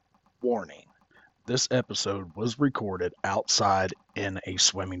Warning: this episode was recorded outside in a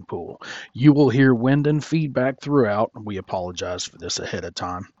swimming pool. You will hear wind and feedback throughout. We apologize for this ahead of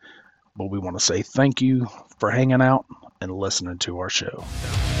time, but we want to say thank you for hanging out and listening to our show.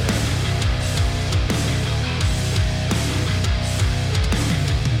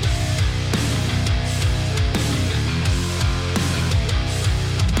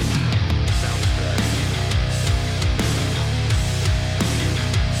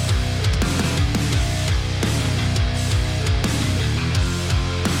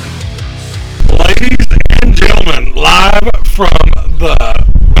 Ladies and gentlemen, live from the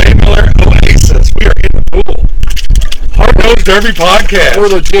Bay Miller Oasis, we are in the pool. Hard Nosed Derby podcast. We're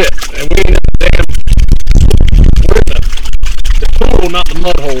legit, and we ain't in we're in the pool, not the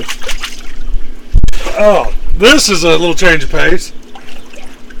mud hole. Oh, this is a little change of pace.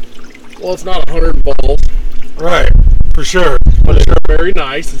 Well, it's not 100 balls, Right, for sure. but it's very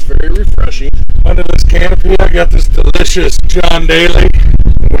nice. It's very refreshing. Under this canopy, I got this delicious John Daly.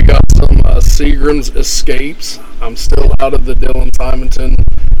 We got some Seagram's Escapes. I'm still out of the Dylan Simonton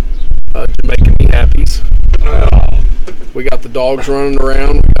Jamaican Me Happies. Oh, We got the dogs running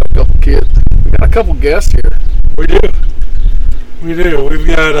around. We got a couple kids. We got a couple guests here. we do. We do. We've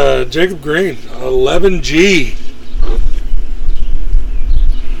got Jacob Green, 11G.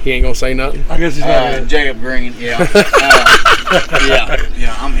 He ain't gonna say nothing. I guess he's not here. Jacob Green, yeah.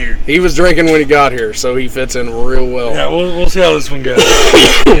 Yeah, I'm here. He was drinking when he got here, so he fits in real well. Yeah, we'll see how this one goes.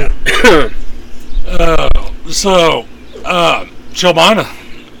 Shelbina,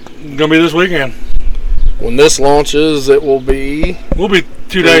 gonna be this weekend. When this launches, it will be. We'll be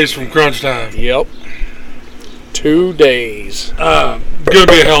 2 days from crunch time. Yep. 2 days. Gonna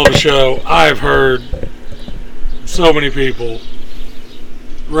be a hell of a show. I've heard so many people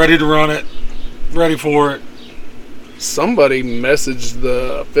ready to run it, ready for it. Somebody messaged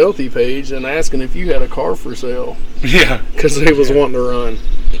the Filthy page and asking if you had a car for sale Yeah. because they was wanting to run.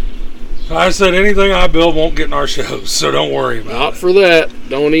 I said anything I build won't get in our shows, so don't worry about Not it. for that.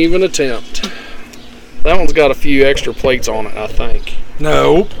 Don't even attempt. That one's got a few extra plates on it, I think.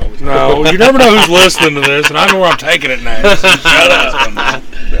 No. You never know who's listening to this, and I know where I'm taking it next. Shut up.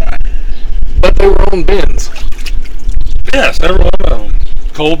 But they were on bins. Yes, every one of them.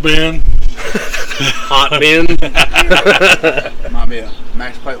 Cold bin. Hot bin. Might be a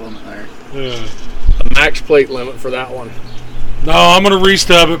max plate limit there. Yeah. A max plate limit for that one. No, I'm gonna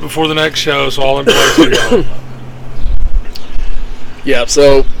restub it before the next show, so I'll in place it. Yeah,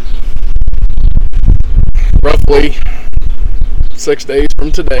 so roughly 6 days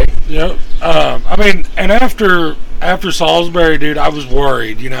from today. Yep. I mean, and after Salisbury, dude, I was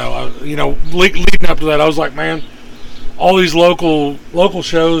worried. Leading up to that, I was like, man, all these local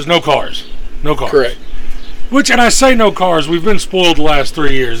shows, no cars. Correct. And I say no cars. We've been spoiled the last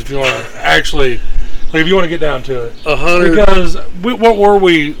 3 years. If you want to actually, if you want to get down to it, 100. because what were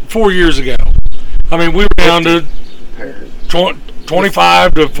we 4 years ago? I mean, we were down to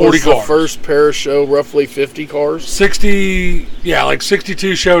 25 to 40 was the cars. first Paris show roughly 50 cars 60, yeah, like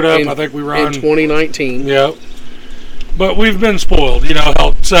 62 showed up. I think we run in 2019. Yep. But we've been spoiled,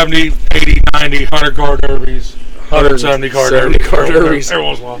 held 70, 80, 90, 100 car derbies, 170 car 70 derbies. car derbies. Every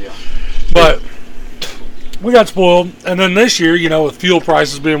once in a while. Yeah. But we got spoiled. And then this year, with fuel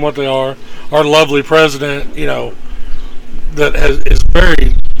prices being what they are, our lovely president, that is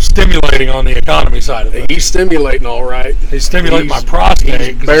very stimulating on the economy side of it. He's stimulating all right. He's stimulating my He's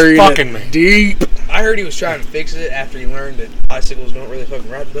prostate because burying it's fucking me. it deep. I heard he was trying to fix it after he learned that bicycles don't really fucking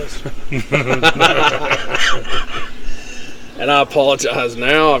ride the bus. And I apologize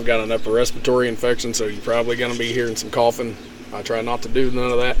now. I've got an upper respiratory infection, so you're probably going to be hearing some coughing. I try not to do none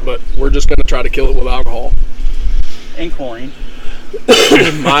of that, but we're just going to try to kill it with alcohol. And chlorine.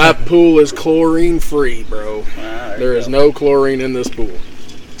 My pool is chlorine free, bro. There is no chlorine in this pool.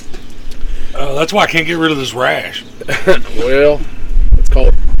 That's why I can't get rid of this rash. Well, it's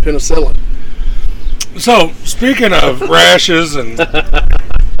called penicillin. So, speaking of rashes and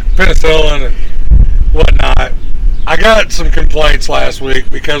penicillin and whatnot, I got some complaints last week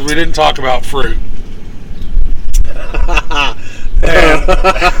because we didn't talk about fruit. And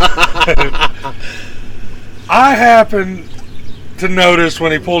I happened to notice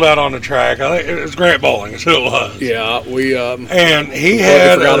when he pulled out on the track, I think it was Grant Bowling, is who it was. Yeah, we And he totally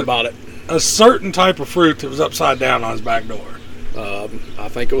had forgot about it. a certain type of fruit that was upside down on his back door. I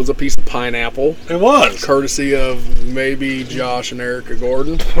think it was a piece of pineapple, It was. courtesy of maybe Josh and Erica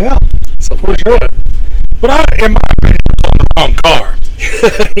Gordon. Yeah. Something like that. But in my opinion, it was on the wrong car.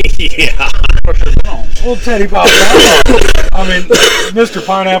 Yeah. Well, Teddy Bob, I mean, Mr.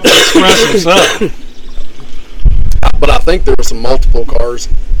 Pineapple Express himself. But I think there were some multiple cars.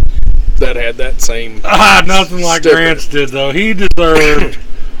 that had that same. Nothing like sticker. Grant's did, though. He deserved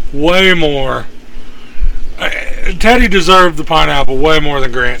way more. Teddy deserved the pineapple way more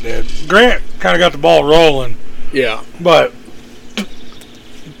than Grant did. Grant kind of got the ball rolling, Yeah. but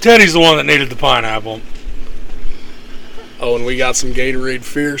Teddy's the one that needed the pineapple. Oh, and we got some Gatorade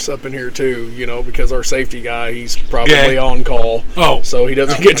Fierce up in here too. You know, because our safety guy, he's probably Yeah. on call, Oh, so he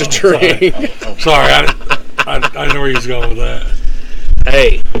doesn't get to drink. sorry. I didn't know where he was going with that.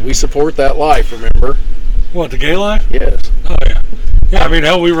 Hey, we support that life. Remember? What, the gay life? Yes. Oh, yeah. Yeah, I mean,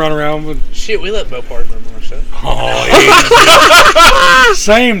 hell, we run around with... Shit, we let Bo Parker run our stuff. Oh,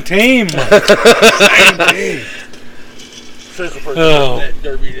 same team. Oh. That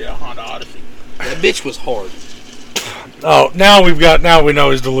Derby to a Honda Odyssey. That bitch was hard. Oh, now we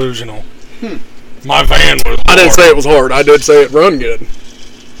know he's delusional. My van was I didn't hard. say it was hard. I did say it run good.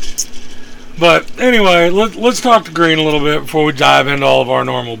 But anyway, let's talk to Green a little bit before we dive into all of our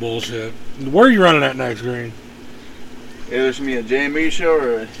normal bullshit. Where are you running at next, Green? Either to me a J&B show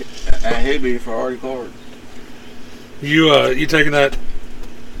or a Hibby for Artie Clark. You taking that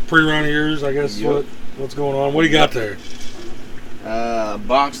pre-run of yours, I guess, Yep. what's going on? What do you got there?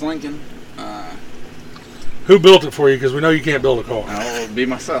 Box Lincoln. Who built it for you? Because we know you can't build a car. I'll be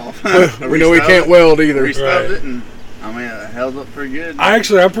myself. We know he can't weld either. Restubbed Right. it, and I mean, it held up pretty good. I'm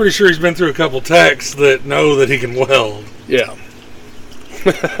pretty sure he's been through a couple techs that know that he can weld. Yeah.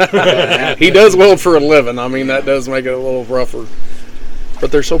 He does weld for a living. I mean, that does make it a little rougher.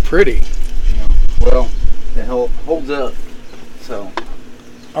 But they're so pretty. Well, it holds up. So,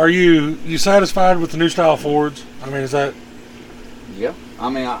 Are you satisfied with the new style Fords? I mean, is that... yeah. I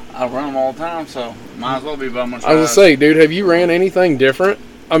mean, I run them all the time, so might as well be by my side. I was gonna say, dude, have you ran anything different?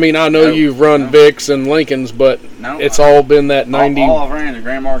 I mean, I know No, you've run no. Vicks and Lincolns, but No, it's all been that 90. All I've ran the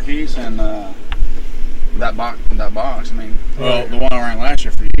Grand Marquis and that box. I mean, Right. the one I ran last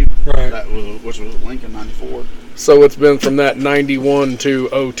year for you, Right. which was a Lincoln '94. So it's been from that 91 to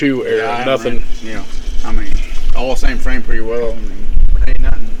 02 era. I haven't Nothing. ran, you know, I mean, all the same frame pretty well. I mean, ain't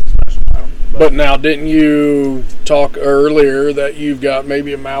nothing special about them. But now, didn't you talk earlier that you've got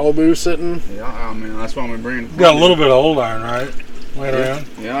maybe a Malibu sitting? Yeah, I mean, that's why I'm bringing. You got a little bit of old iron, right? Laying around?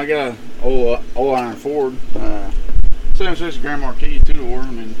 Yeah, I got a old iron Ford, 76 Grand Marquis 2-door. I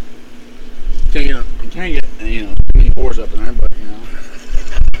mean, you can't get many fours up in there, but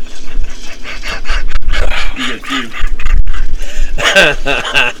you get a few.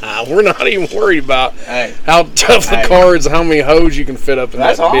 We're not even worried about Hey, how tough the Hey. car is, how many hoes you can fit up in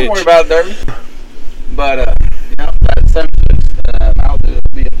that's that all bitch. I'm worried about, Derby. But that 76 Malibu will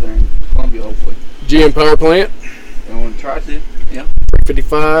be up there in Columbia, hopefully. GM power plant, And we'll try to.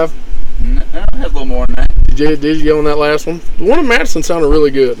 55. No, it has a little more than that. Did you get on that last one? The one in Madison sounded really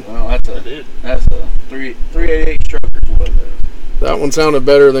good. Well, that's a 388 structure is what it is. That one sounded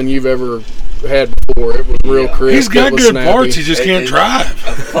better than you've ever had before. It was real Yeah. crisp. He's got it was good snappy. parts, he just can't drive.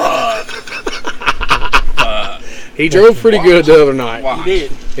 He drove pretty good the other night. Watch.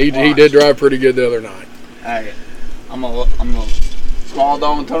 He did drive pretty good the other night. Hey, I'm a small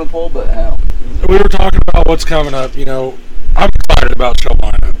dog in totem pole, but hell, We were talking about what's coming up. I'm excited about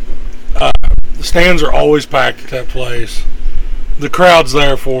Showbina. The stands are always packed at that place. The crowd's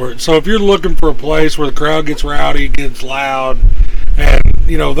there for it. So if you're looking for a place where the crowd gets rowdy, gets loud, and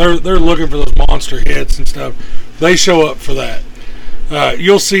they're looking for those monster hits and stuff, they show up for that.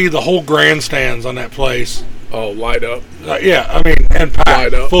 You'll see the whole grandstands on that place. Oh, light up. Yeah, I mean, and packed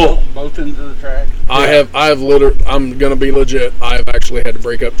Light up. full. both ends of the track. I'm gonna be legit. I've actually had to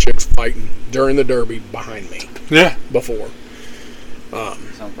break up chicks fighting during the Derby behind me Yeah, before.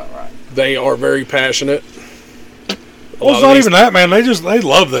 Sounds about right. They are very passionate. well, it's not even that, man. They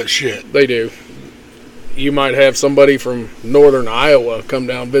love that shit. They do. You might have somebody from northern Iowa come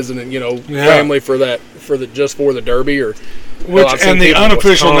down visiting, family for the Derby, or Which, I've seen and the people in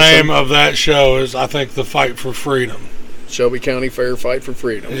unofficial Wisconsin. name of that show is, I think, the Fight for Freedom. Shelby County Fair Fight for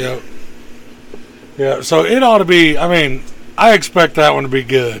Freedom. Yeah. Yeah, so it ought to be, I mean, I expect that one to be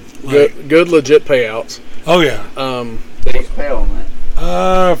good. Good legit payouts. Oh, yeah. What's pale on that?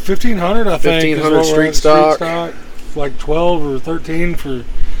 1,500, I think. is 1,500 what we're street at, stock. Like 12 or 13 for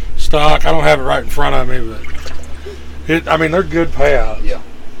stock. I don't have it right in front of me, but they're good payouts. Yeah,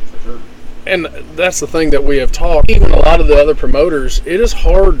 for sure. And that's the thing that we have talked. Even a lot of the other promoters, it is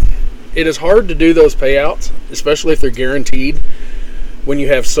hard. It is hard to do those payouts, especially if they're guaranteed. When you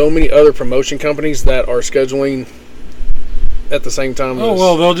have so many other promotion companies that are scheduling at the same time. Oh,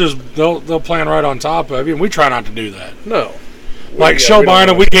 well, they'll plan right on top of you, and we try not to do that. No. Like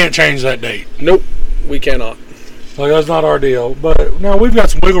Showbina, we can't change that date. Nope, we cannot. Like, that's not our deal. But now we've got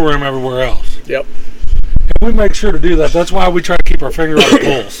some wiggle room everywhere else. Yep. And we make sure to do that. That's why we try to keep our finger on the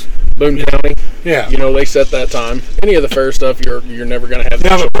pulse. Boone County, Yeah. you know, they set that time. Any of the fair stuff, you're never going to have.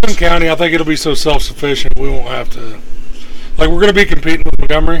 Yeah, that but choice. Boone County, I think it'll be so self-sufficient we won't have to. Like, we're going to be competing with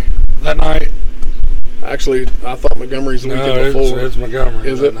Montgomery that night. Actually, I thought Montgomery's the No, weekend before. it's Montgomery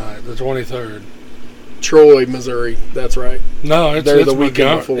Is that it? night, the 23rd. Troy, Missouri. That's right. No, it's They're the weekend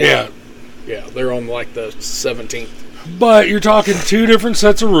Montgomery. before. Yeah, Yeah, they're on like the 17th. but you're talking two different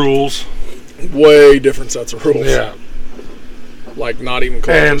sets of rules. Way different sets of rules. Yeah, Like not even and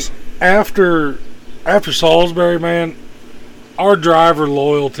close. after Salisbury, man, our driver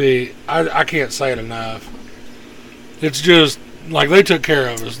loyalty, I can't say it enough. It's just like they took care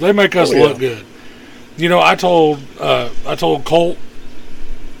of us. They make us Oh, yeah. look good. You know, I told Colt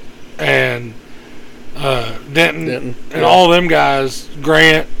and Denton and all them guys,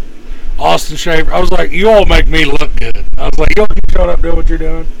 Grant, Austin Schaefer. I was like, you all make me look good. I was like, y'all keep showing up doing what you're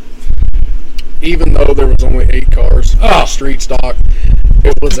doing. Even though there was only 8 cars Oh. street stock,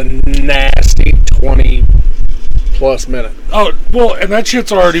 it was a nasty 20+ minute. Oh, well, and that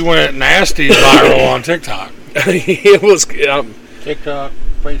shit's already went nasty viral on TikTok. It was. TikTok,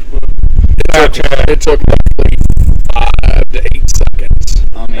 Facebook. Snapchat. It took roughly 5 to 8 seconds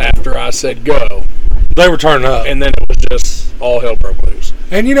I mean, after I said go, They were turning up. and then it was just all hell broke loose.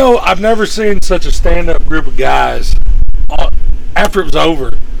 And you know, I've never seen such a stand-up group of guys. After it was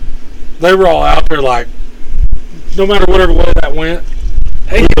over, they were all out there like, no matter whatever way that went.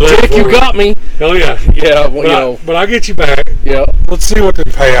 Hey, We were there Dick, for you it. got me. Hell yeah. Yeah, well, But I'll get you back. yeah. Let's see what the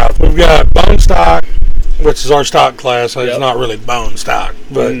payouts. We've got bone stock, which is our stock class. So It's Yep. not really bone stock,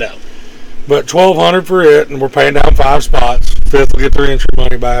 but No. but $1,200 for it, and we're paying down 5 spots. 5th will get their entry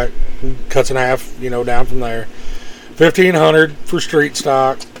money back. Cuts in half, down from there. $1,500 for street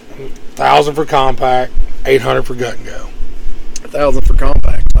stock, $1,000 for compact, $800 for gut and go. 1,000 for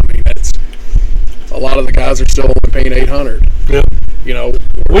compact. I mean, that's a lot of the guys are still only paying 800. Yep. You know,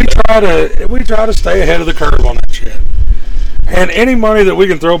 We try to stay ahead of the curve on that shit. And any money that we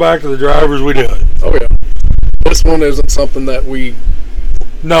can throw back to the drivers, we do it. oh yeah. This one isn't something that we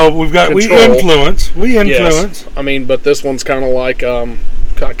No, we Control. influence. We influence. Yes. I mean, but this one's kind of like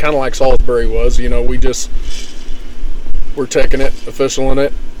Salisbury was. You know, we're taking it, officialing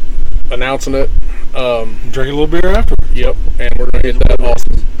it, announcing it. Drink a little beer after. Yep, and we're gonna hit that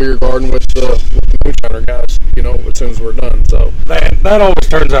awesome beer garden with the Moonshiner guys. You know, as soon as we're done. So That always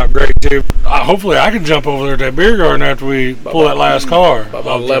turns out great too. Hopefully, I can jump over there to that beer garden after we pull that last car. by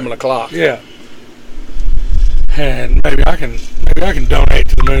about 11 o'clock. Yeah. And maybe I can donate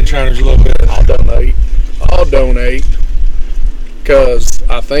to the Moonshiners a little bit. I'll donate. Cause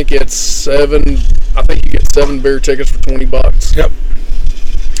I think it's 7. I think you get 7 beer tickets for $20. Yep.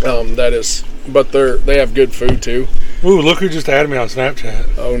 That is, but they have good food too. Ooh, look who just added me on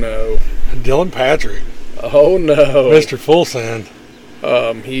Snapchat. Oh no. Dylan Patrick, Oh no. Mr. Full Send.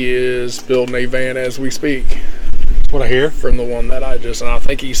 He is building a van as we speak. What I hear? From the one that and I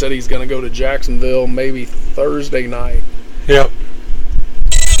think he said he's going to go to Jacksonville maybe Thursday night. Yep.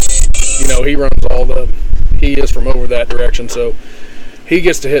 You know, he is from over that direction, so he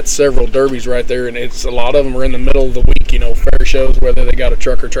gets to hit several derbies right there, and a lot of them are in the middle of the week, you know, fair shows, whether they got a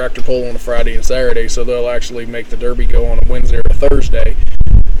truck or tractor pull on a Friday and Saturday, so they'll actually make the derby go on a Wednesday or a Thursday,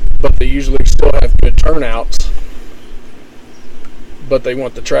 but they usually still have good turnouts, but they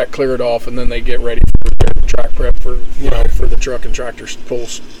want the track cleared off, and then they get ready for their track prep for the truck and tractor pull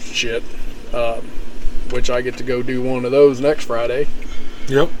shit, which I get to go do one of those next Friday.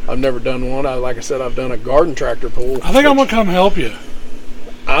 Yep. I've never done one. Like I said, I've done a garden tractor pull. I think I'm gonna come help you.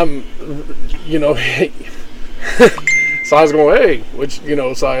 Si's going, hey, which, Si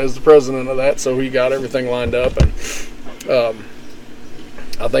is the president of that, so he got everything lined up, and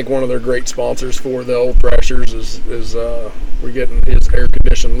I think one of their great sponsors for the Old Thrashers is we're getting his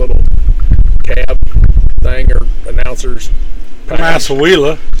air-conditioned little cab thing, or announcers.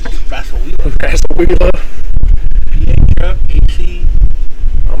 Massawela. Massawela. Truck, AC.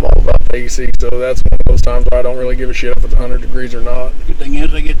 I'm all about the AC, so that's one of those times where I don't really give a shit if it's 100 degrees or not. Good thing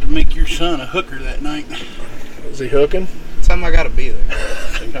is I get to make your son a hooker that night. Is he hooking? Something I gotta be there.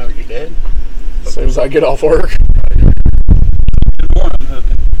 Sometimes your dad. As soon as I get off work, Good morning,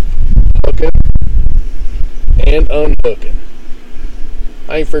 hooking. hooking and unhooking.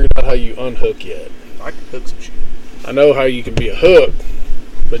 I ain't figured out how you unhook yet. I can hook some shit. I know how you can be a hook,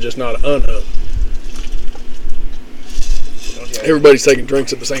 but just not an unhook. Everybody's taking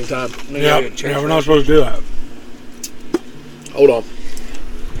drinks at the same time. Yeah, we're not supposed to do that. Hold on.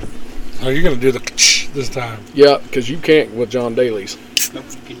 Oh, you're gonna do the this time. Yeah, because you can't with John Daly's. Nope,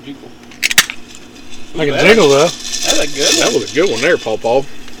 you can jiggle. I can jingle though. That's a good That was a good one there, Paul.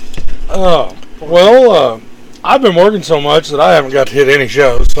 Well, I've been working so much that I haven't got to hit any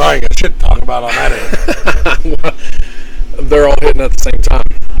shows, so I ain't got shit to talk about on that end. They're all hitting at the same time.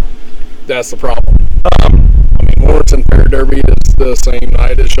 That's the problem. I mean, Warrenton Fair Derby is the same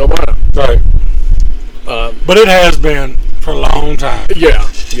night as Showbana. Right. But it has been for a long time. Yeah.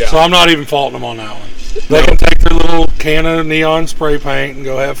 So I'm not even faulting them on that one. They can take their little can of neon spray paint and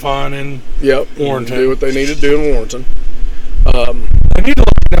go have fun in Warrenton. Do what they need to do in Warrenton. They need to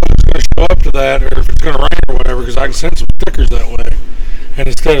let me know if it's going to show up to that or if it's going to rain or whatever, because I can send some stickers that way. And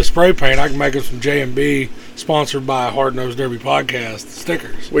instead of spray paint, I can make them some J&B sponsored by Hard Nosed Derby Podcast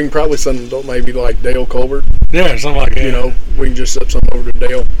stickers. We can probably send them maybe like Dale Colbert. Yeah, something like that. You know, we can just send some over to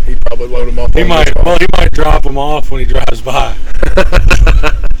Dale. He'd probably load them up. He might drop them off when he drives by.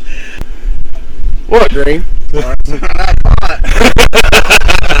 What, Green? Well,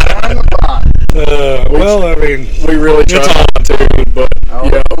 I mean, we really try not to, but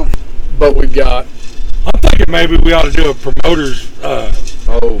but we've got. I'm thinking maybe we ought to do a promoters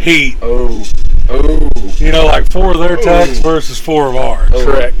heat. You know, like 4 of their techs versus 4 of ours.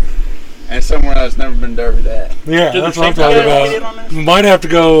 Correct. And somewhere that's never been derby that. Yeah, that's what I'm talking about. We might have to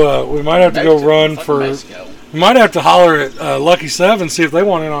go. We might have to go run for. Mexico. We might have to holler at Lucky 7, see if they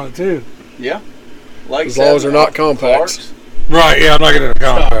want in on it too. Yeah. Like As long as they're not compacts. Right. Yeah, I'm not getting a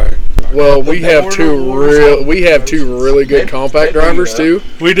compact. Well, we have two really good compact drivers too.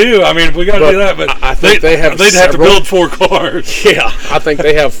 We do. I mean, if we got to do that, but I think they'd have to build 4 cars. Yeah, I think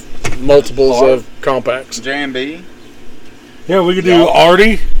they have multiples of compacts. J&B. Yeah, we could do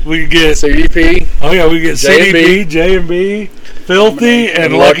Artie. We could get CDP. Oh yeah, we could get J&B. CDP, J&B, Filthy,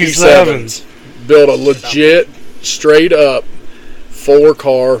 and Lucky Sevens. Build a legit, straight up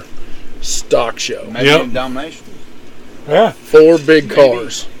 4-car stock show. Maybe Domination. Yeah. 4 big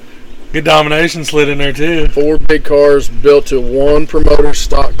cars. Good Domination slid in there too. 4 big cars built to one promoter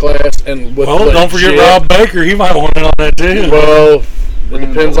stock class, and with don't forget Rob Baker. He might want in on that too. Well, it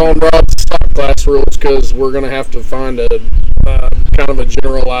depends on Rob's stock class rules, because we're going to have to find a kind of a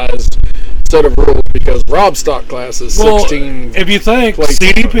generalized set of rules, because Rob's stock class is 16. If you think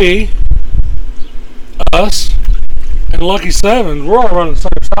CDP, us, and Lucky Sevens, we're all running the same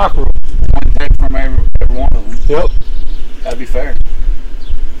stock rules. One take from every one of them. Yep. That'd be fair.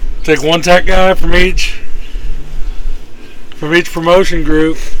 Take one tech guy from each promotion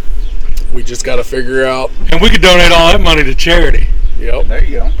group. We just got to figure out. And we could donate all that money to charity. Yep. There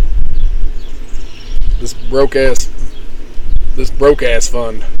you go. This broke ass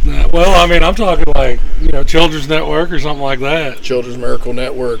fund. Well, I mean, I'm talking like, Children's Network or something like that. Children's Miracle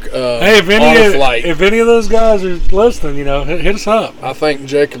Network. Hey, if any of those guys are listening, hit us up. I think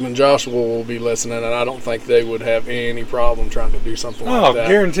Jacob and Joshua will be listening, and I don't think they would have any problem trying to do something like that. Oh,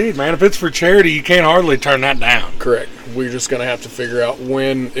 guaranteed, man. If it's for charity, you can't hardly turn that down. Correct. We're just going to have to figure out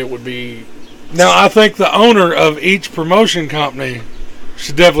when it would be. Now, I think the owner of each promotion company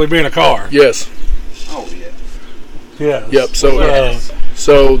should definitely be in a car. Yes. Oh, yeah. Yeah. Yep.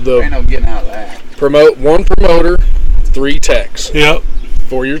 So the ain't no getting out of that. One promoter, 3 techs. Yep.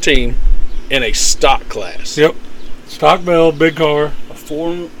 For your team, in a stock class. Yep. Stock build, big car. A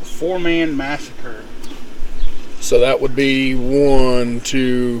four-man massacre. So that would be 1,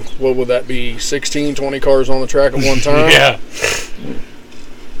 2, what would that be? 16, 20 cars on the track at one time? Yeah.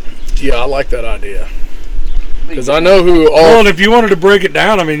 Yeah, I like that idea. Because I know who all. Well, and if you wanted to break it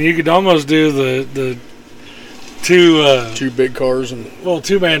down, I mean, you could almost do the 2 big cars and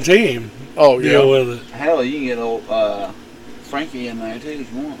 2-man team. Oh yeah. Deal with it. Hell, you can get old Frankie in there too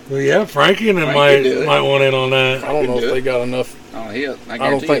if you want. Well, yeah, Frankie and them might want in on that. I don't know if they got enough. Oh, I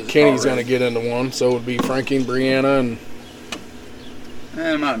don't think Kenny's going to get into one, so it would be Frankie and Brianna and.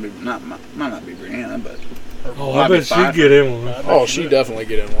 It might not be Brianna, but. I bet she'd get in one. Oh, she'd definitely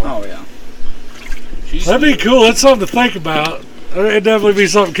get in one. Oh yeah. That'd be cool. That's something to think about. It'd definitely be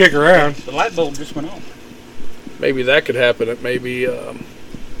something to kick around. The light bulb just went on. Maybe that could happen at maybe.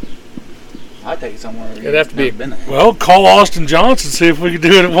 I'd take it somewhere. It'd have to be. Well, call Austin Johnson, see if we could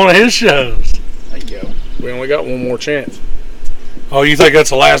do it at one of his shows. There you go. We only got one more chance. Oh, you think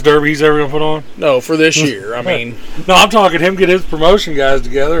that's the last derby he's ever going to put on? No, for this year. I mean. No, I'm talking him get his promotion guys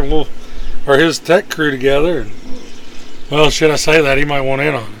together, and or his tech crew together. And, well, should I say that? He might want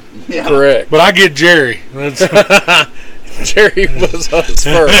in on it. Yeah. Correct. But I get Jerry. Jerry was us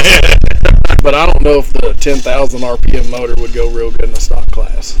first. But I don't know if the 10,000 RPM motor would go real good in a stock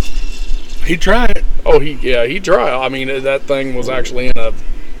class. He'd try it. Oh, he'd try. I mean, that thing was actually in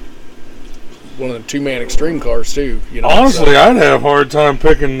one of the 2-man extreme cars too. Honestly, I'd have a hard time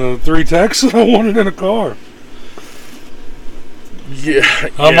picking the 3 techs that I wanted in a car. Yeah.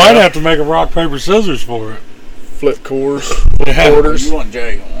 I might have to make a rock, paper, scissors for it. Flip cores, Yeah. quarters. You want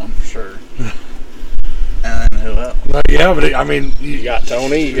Jerry on one for sure. And then who else? Yeah, but I mean, You got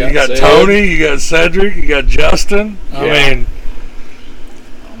Tony. you got Sid. Tony, you got Cedric, you got Justin. I mean,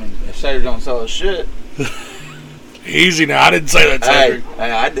 If Cedric don't sell his shit. easy now. I didn't say that, Cedric.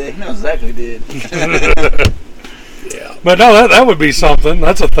 Hey, I did. He knows exactly did. Yeah. But no, that would be something.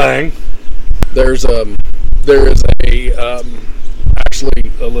 That's a thing. There is a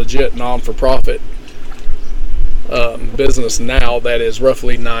actually a legit non-for-profit business now that is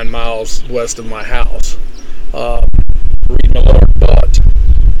roughly 9 miles west of my house. Reed Millard bought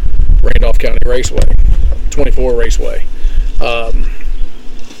Randolph County Raceway, 24 Raceway.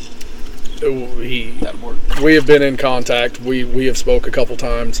 We have been in contact. We have spoke a couple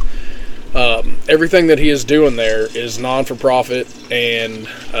times. Everything that he is doing there is non-for-profit, and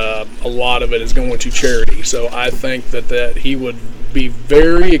a lot of it is going to charity. So I think that he would be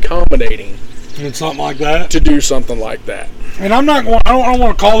very accommodating And something like that. to do something like that. And I'm not going. I don't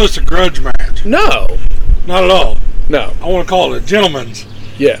want to call this a grudge match. No, Not at all. no, I want to call it a gentleman's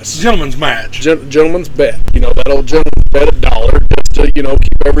yes, match. gentleman's bet. You know, that old gentleman's bet $1 just to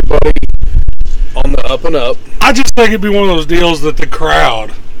keep everybody on the up and up. I just think it'd be one of those deals that the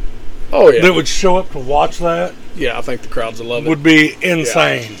crowd Oh yeah, that would show up to watch that yeah. I think the crowds will love it would be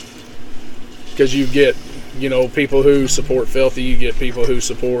insane. because you get people who support Filthy. You get people who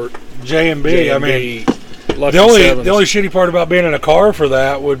support J&B. I mean, Lucky the only Sevens. shitty part about being in a car for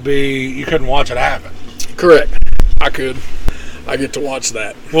that would be you couldn't watch it happen. Correct. I get to watch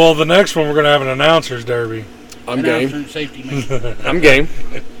that. Well, the next one we're going to have an announcers derby. I'm game. Announcer and safety man. I'm game.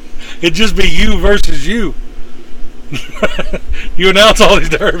 It'd just be you versus you. You announce all these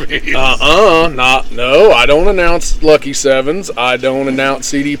derbies. No, I don't announce Lucky Sevens. I don't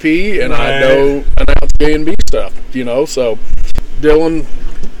announce CDP, and I Right. don't announce J&B stuff. So Dylan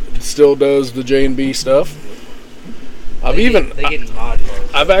still does the J&B stuff. They get mod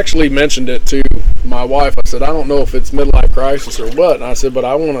cards. I've actually mentioned it to my wife. I said I don't know if it's midlife crisis or what, and I said, but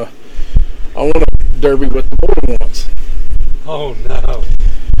I want to derby with the boy once. Oh, no.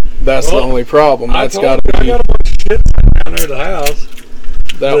 That's Well, the only problem. That's I got to be. got a bunch of shit down there at the house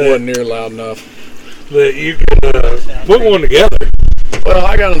That but- wasn't near loud enough. that you could put one together. Well,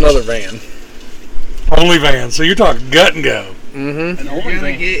 I got another van. Only van. So you're talking gut and go. Mm-hmm. An You're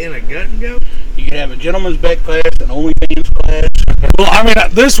gonna get in a gut and go? You can have a gentleman's bet class, an OnlyFans class. Well, I mean,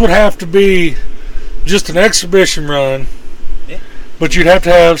 this would have to be just an exhibition run. Yeah. But you'd have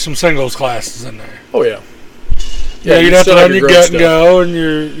to have some singles classes in there. Oh yeah. Yeah, you'd have to still run your growth gut stuff. and go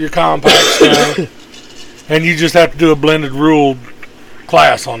and your compact stuff. And you just have to do a blended ruled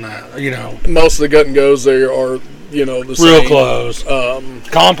class on that, Most of the gut and goes there are the real same. close. Um,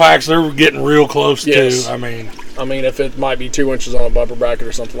 Compacts, they're getting real close Yes. too. I mean, if it might be 2 inches on a bumper bracket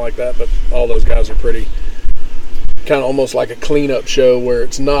or something like that, but all those guys are pretty kind of almost like a cleanup show where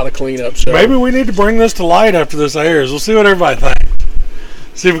it's not a cleanup show. maybe we need to bring this to light after this airs. We'll see what everybody thinks.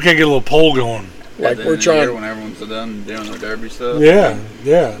 See if we can get a little poll going. Like At the end we're of the year trying, when everyone's done doing their derby stuff. Yeah,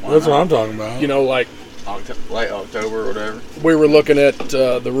 that's Why what not? I'm talking about. like Late October or whatever. we were looking at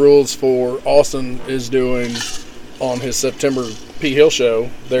the rules for Austin is doing on his September P Hill show.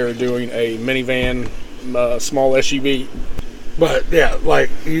 They're doing a minivan, small SUV. But yeah, like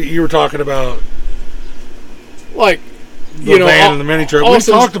you were talking about Like, the van and the mini truck. We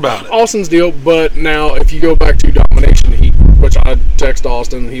talked about it. Austin's deal, but now if you go back to Domination, which I text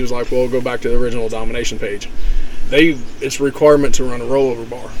Austin, he was like, "Well, go back to the original Domination page." It's a requirement to run a rollover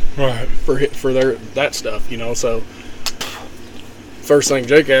bar Right. for that stuff, So first thing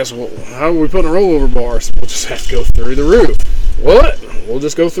Jake asked, "Well, how are we putting a rollover bar?" So we'll just have to go through the roof. What? We'll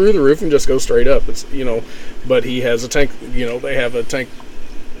just go through the roof and just go straight up. It's but he has a tank. They have a tank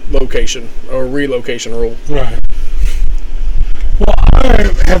location or relocation rule. Right. Well,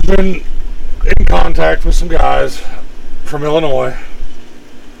 I have been in contact with some guys from Illinois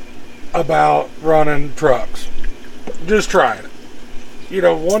about running trucks. Just trying it.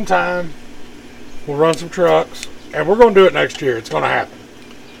 One time we'll run some trucks, and we're going to do it next year. It's going to happen.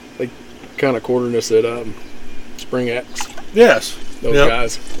 Kind of quartered us at Spring X. Yes. Those Yep.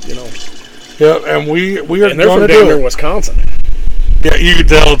 guys, Yep, and we are and they're going from to down do there in it. Wisconsin. Yeah, you can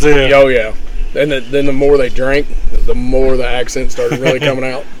tell too. Oh yeah. And then the more they drank, the more the accent started really coming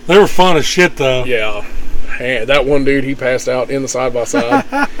out. They were fun as shit though. Yeah. And that one dude, he passed out in the side by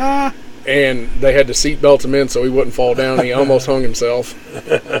side, and they had to seat belt him in so he wouldn't fall down. He almost hung himself.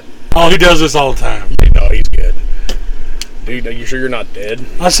 Oh, he does this all the time. He's good. Dude, are you sure you're not dead?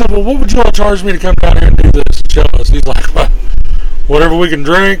 I said, well, what would you all charge me to come down here and do this and show us? He's like, well, whatever we can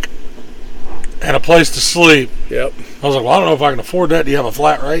drink and a place to sleep. Yep. I was like, well, I don't know if I can afford that. Do you have a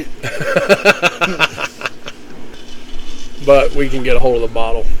flat rate? But we can get a hold of the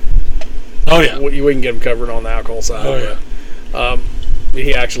bottle. Oh, yeah. we can get him covered on the alcohol side. Oh, yeah. But,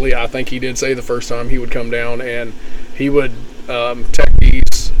 he actually, I think he did say the first time he would come down and he would tech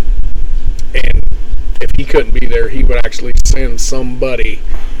these, and if he couldn't be there, he would actually send somebody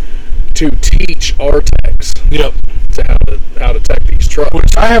to teach our techs Yep. to how to tech these trucks.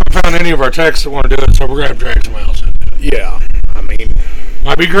 Which I haven't found any of our techs that want to do it, so we're going to have to drag someone else into it. Yeah, I mean,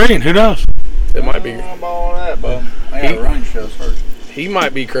 Might be green. Who knows? it might be. I don't know about all that, but I got running shows first. He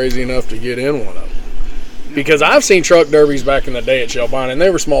might be crazy enough to get in one of them. Because I've seen truck derbies back in the day at Shelbine, and they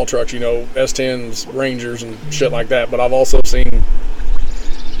were small trucks, S10s, Rangers, and shit like that. But I've also seen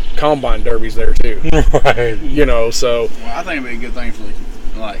combine derbies there too. Right. So Well, I think it'd be a good thing for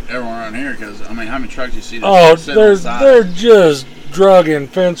everyone around here because I mean, how many trucks you see? That Oh, sit on the side? they're just drugging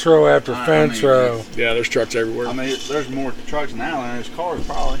fence row after I fence mean, row. yeah, there's trucks everywhere. I mean, there's more trucks now than there's cars,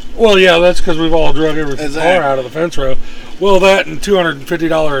 probably. Well, yeah, that's because we've all drug every Exactly. car out of the fence row. Well, that and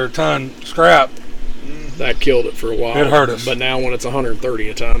 $250 a ton scrap. That killed it for a while. It hurt us. But now when it's 130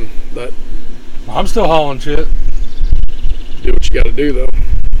 a ton, that I'm still hauling shit. do what you got to do though.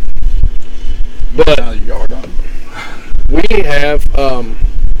 But Out of the yard, don't we have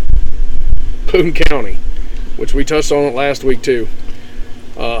Boone County, which we touched on it last week too.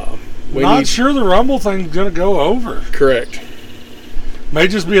 We Not need sure the Rumble thing's going to go over. correct. May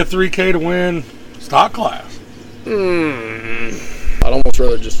just be a 3K to win stock class. I'd almost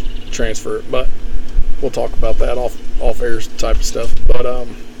rather just transfer it, but we'll talk about that off air type of stuff. But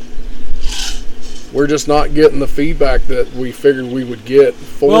we're just not getting the feedback that we figured we would get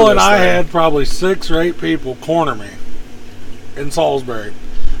for Well, and this I thing. had probably 6 or 8 people corner me in Salisbury.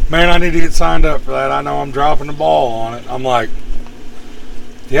 Man, I need to get signed up for that. I know I'm dropping the ball on it. I'm like,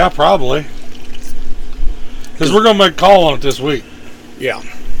 yeah, probably. Because we're going to make a call on it this week. Yeah.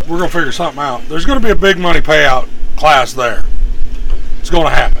 We're going to figure something out. There's going to be a big money payout class there. It's going to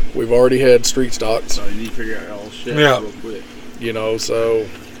happen. We've already had street stocks, So you need to figure out all this shit Yeah. real quick. so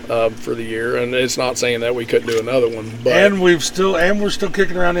for the year, and it's not saying that we couldn't do another one, but And we're still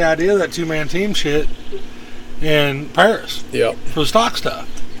kicking around the idea of that 2-man team shit in Paris yeah, for the stock stuff.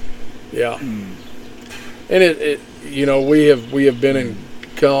 yeah. And it we have been in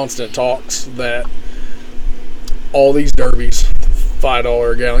constant talks that all these derbies,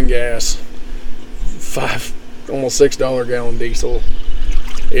 $5 a gallon gas, almost $6 a gallon diesel.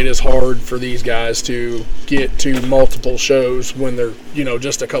 It is hard for these guys to get to multiple shows when they're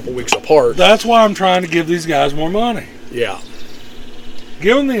just a couple weeks apart. That's why I'm trying to give these guys more money. Yeah,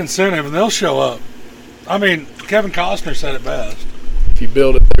 Give them the incentive and they'll show up. I mean, Kevin Costner said it best, if you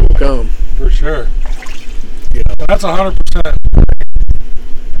build it, they will come. for sure. That's 100%.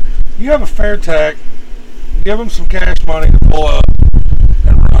 You have a fair tech, give them some cash money to pull up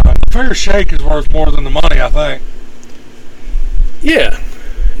and run. The fair shake is worth more than the money, I think. Yeah,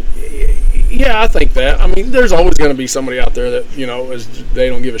 I think that. I mean, there's always going to be somebody out there that they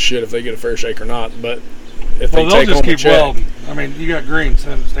don't give a shit if they get a fair shake or not. But if Well, they they'll take just home a keep check, welding. I mean, you got Green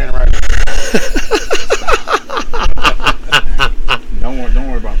standing right there. Don't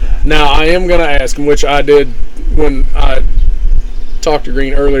worry about that. Now, I am going to ask, which I did when I talked to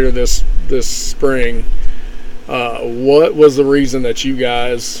Green earlier this spring. What was the reason that you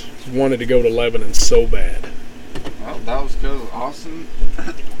guys wanted to go to Lebanon so bad? Well, that was because Austin,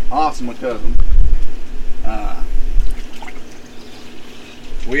 my cousin,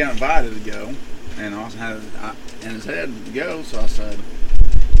 we got invited to go, and Austin had it in his head to go, so I said,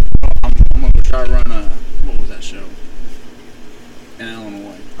 I'm going to try to run what was that show? In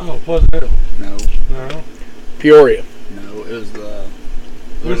Illinois. Oh, Pleasant Hill. No, Peoria. it was the...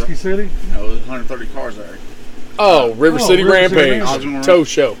 Whiskey City? No, it was 130 cars there. Oh, River City River City Rampage. Rampage. Tow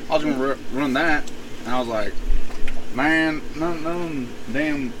show. I was going to run that, and I was like, man, none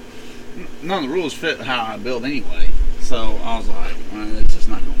of the rules fit how I build anyway. So I was like, well, it's just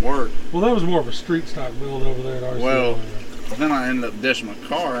not going to work. Well, that was more of a street stock build over there at RC. Well, then I ended up dishing my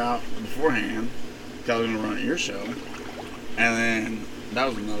car out beforehand because I was going to run at your show. And then that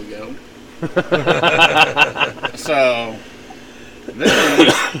was a no-go. So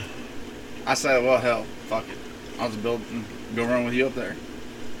then I said, well, hell, fuck it. I'll just go run with you up there.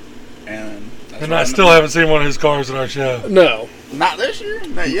 And I still haven't seen one of his cars at our show. No, Not this year?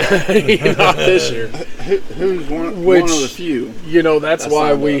 Not yet. not this year. Who's one Which- of the few? That's That's why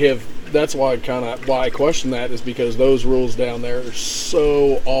not we bad. have. That's why I question that is because those rules down there are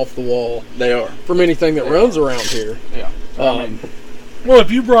so off the wall They are. from anything that runs around here. Yeah. Um, Well,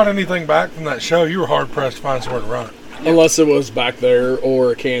 if you brought anything back from that show, you were hard pressed to find somewhere to run it. Unless it was back there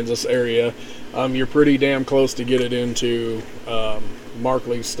or Kansas area, you're pretty damn close to get it into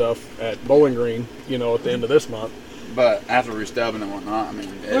Markley's stuff at Bowling Green. At the end of this month. But after restubbing and whatnot, I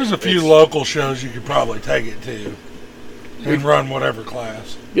mean, There's a few local shows you could probably take it to and run whatever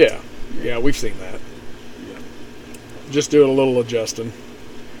class. Yeah, we've seen that. Yeah. Just doing a little adjusting.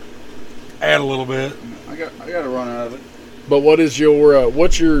 Add a little bit. I got to run out of it. But what's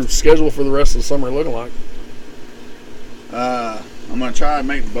your schedule for the rest of the summer looking like? I'm gonna try to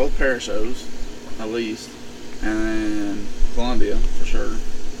make both pair shows, at least, and then Columbia for sure,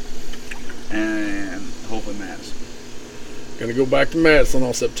 and hopefully Madison. Gonna go back to Madison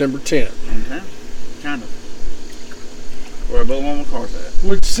on September 10th. Okay, kind of. Where both one cars at?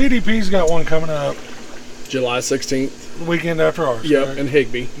 Which CDP's got one coming up July 16th. the weekend after ours. Yep, right? in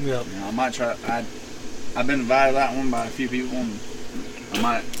Higbee. Yep. You know, I might try. I've been invited to that one by a few people, and I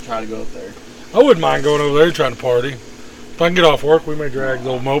might try to go up there. I wouldn't mind going over there and trying to party. If I can get off work, we may drag the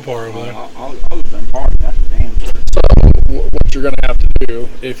old Mopar over there. I'll go to party. That's for damn sure. So what you're gonna have to do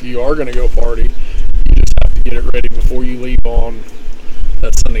if you are gonna go party, you just have to get it ready before you leave on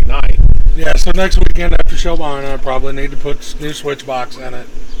that Sunday night. Yeah, so next weekend after Shelbina, I probably need to put new switch box in it.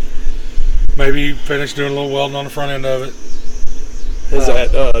 Maybe finish doing a little welding on the front end of it. Is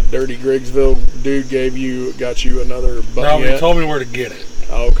that Dirty Griggsville dude got you another No, button he yet? told me where to get it.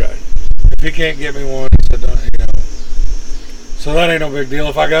 Oh, okay. If he can't get me one, he said, you know. So that ain't no big deal.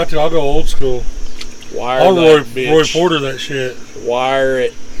 If I got to, I'll go old school. Wire I'll that Roy bitch. Porter that shit. Wire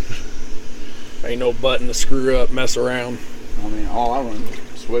it. Ain't no button to screw up, mess around. I mean, all I run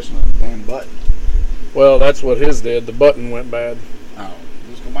is switching a damn button. Well, that's what his did. The button went bad Oh,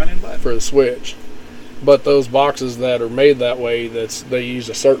 just combine in button. for the switch. But those boxes that are made that way, they use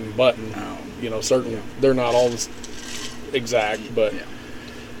a certain button. Oh, Certain. Yeah. They're not all exact, but Yeah.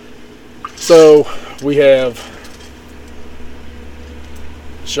 so we have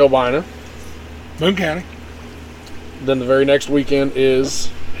Shelbina. Boone County. Then the very next weekend is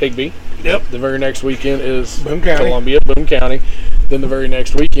Higbee. Yep. The very next weekend is Boone County. Columbia, Boone County. Then the very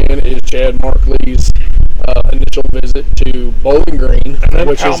next weekend is Chad Markley's initial visit to Bowling Green, then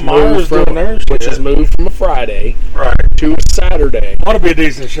which is Palmyra's doing their shit. moved from a Friday Right. to a Saturday. Ought to be a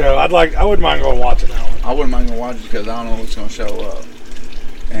decent show. I wouldn't mind going watching that one. I wouldn't mind going to watch it because I don't know what's going to show up.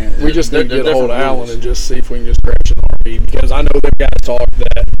 And We just need to they're get a hold of different Alan rules. and just see if we can just crash an RV, because I know them guys talked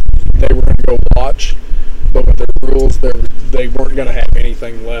that they were going to go watch, but with their rules, they weren't going to have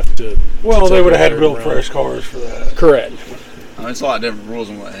anything left to. Well, to they would have had take to build around. fresh cars for that. Correct. I mean, it's a lot different rules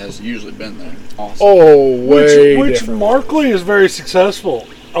than what has usually been there. Awesome. Oh, way Which different Markley is very successful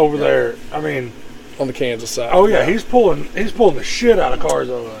over there. I mean, on the Kansas side. oh yeah, he's pulling the shit out of cars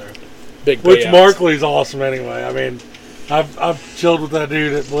over there. big Which payouts. Markley's awesome anyway. I mean, I've chilled with that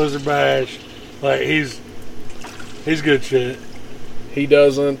dude at Blizzard Bash. Like he's good shit. He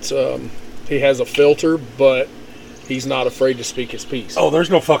doesn't. He has a filter, but he's not afraid to speak his piece. Oh, there's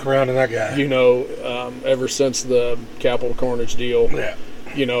no fuck around in that guy. Ever since the Capital Carnage deal, Yeah.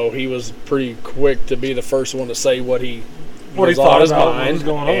 he was pretty quick to be the first one to say what he What he was on thought his about what mind. was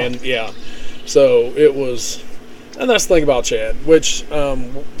going on. And yeah, so it was. And that's the thing about Chad, which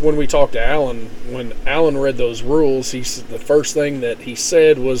when we talked to Alan, when Alan read those rules, the first thing that he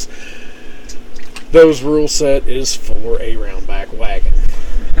said was, those rule set is for a round back wagon.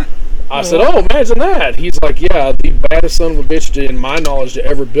 I said, oh, imagine that. He's like, yeah, the baddest son of a bitch, in my knowledge, to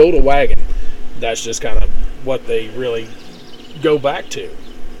ever build a wagon. That's just kind of what they really go back to.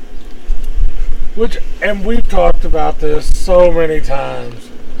 And we've talked about this so many times.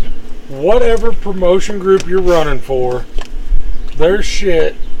 Whatever promotion group you're running for, their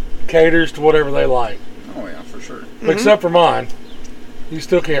shit caters to whatever they like. Oh yeah, for sure. Except for mine. You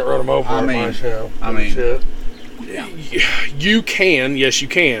still can't run a Mopar I at my mean- show. I mean- Shit. Yeah. You can, yes, you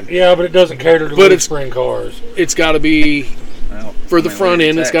can. Yeah, but it doesn't cater to But the it's- spring cars. It's got to be, Well, for the I mean, front we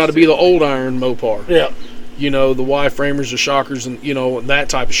end, it's text got to be the it. old iron Mopar. Yeah. The Y-framers, the shockers, and, that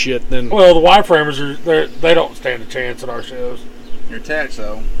type of shit. Then Well, the Y-framers they don't stand a chance at our shows. Your tax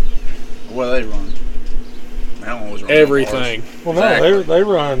though. What do they run? They don't always run everything. Well, no, Exactly. they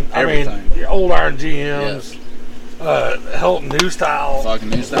run. I Everything. mean, your old iron GMs, Helton new style. Fucking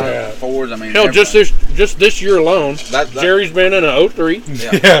new stuff. Yeah. Forwards. I mean, Hell, just this year alone, That- Jerry's been in a 03, Yeah.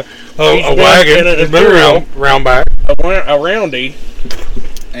 Yeah, He's a been wagon. in an It's been Imperial. round back. a roundy.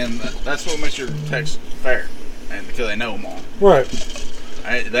 And that's what makes your text fair, and because they know them all. Right.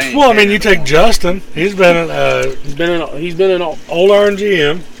 They ain't Well, I mean, you catering take to them Justin. He's been in He's been in all, old iron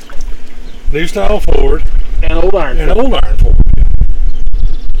GM, new style Ford, and old iron. and old iron Ford.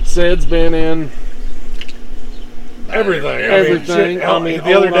 Sid's been in. all. Everything. I mean, Everything. shit, I mean,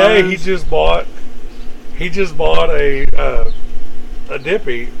 the other old day irons. he just bought a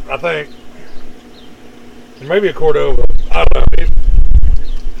Dippy, I think, maybe a Cordova. I don't know.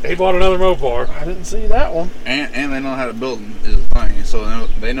 He bought another Mopar. I didn't see that one. And they know how to build them is the thing, so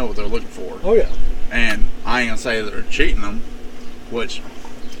they know what they're looking for. Oh yeah. And I ain't gonna say that they're cheating them, which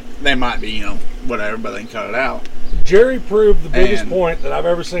they might be, whatever, but they can cut it out. Jerry proved the biggest And- point that I've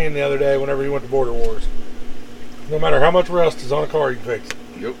ever seen the other day whenever he went to Border Wars. No matter how much rust is on a car, you can fix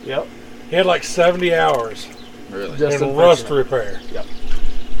it. Yep. He had like 70 hours Really, Just in in rust fixing it. repair.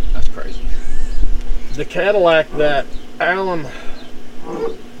 that's crazy. The Cadillac that Alan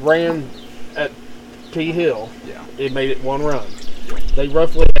ran at P Hill, Yeah. it made it one run. They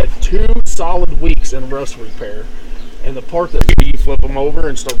roughly had 2 solid weeks in rust repair. And the part that you flip them over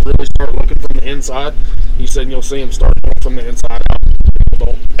and really start looking from the inside, he said you'll see them start going from the inside out. People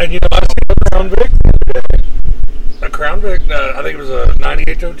don't. And I seen a Crown Vic the other day. A Crown Vic, I think it was a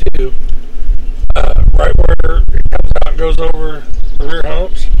 9802. Right where it comes out and goes over the rear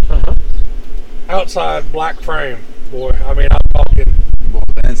humps. Uh-huh. Outside black frame, boy. I mean, I'm talking. What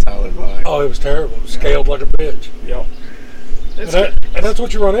the inside look like? Oh, it was terrible. It was scaled like a bitch. Yep. And that's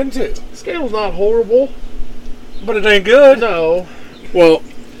what you run into. Scale's not horrible. But it ain't good. No. Well,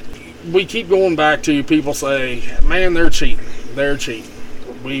 we keep going back to people say, man, they're cheating. They're cheating.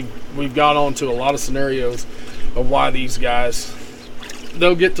 We've got onto a lot of scenarios of why these guys,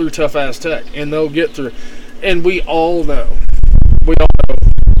 they'll get through tough ass tech and they'll get through, and we all know,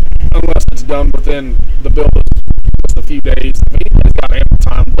 unless it's done within the build of just a few days, if anybody's got ample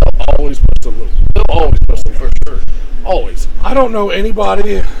time, they'll always push the loop. They'll always push the loop. For sure. Always. I don't know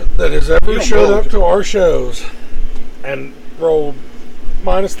anybody that has ever don't showed build up to our shows and rolled,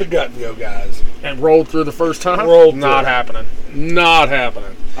 minus the gut go guys. And rolled through the first time? Rolled Not through. happening. Not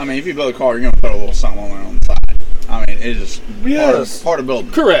happening. I mean, if you build a car, you're gonna put a little something on there on the side. I mean, it's just Yes. part of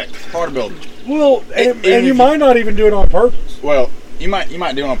building. Correct. Part of building. Well, and if you you- might not even do it on purpose. Well, you might do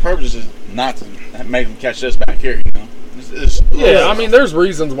it on purpose, just not to make them catch this back here. It's Yeah, I mean, there's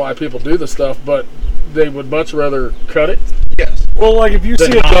reasons why people do this stuff, but they would much rather cut it. yes. Well, like if you see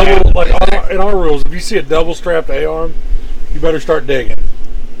a not double, happen. like in our rules, if you see a double strapped A-arm, you better start digging.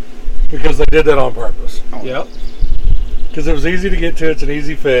 Because they did that on purpose. Yep. Because it was easy to get to, it's an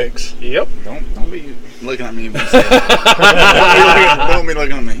easy fix. Yep. Don't be looking at me. When you say that. Don't be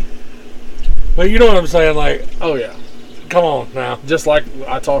looking at me. But you know what I'm saying? Like, Oh, yeah. come on now. Just like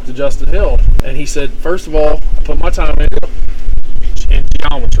I talked to Justin Hill, and he said, first of all, I put my time in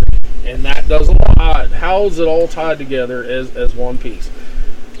geometry, and that doesn't lie. How is it all tied together as one piece?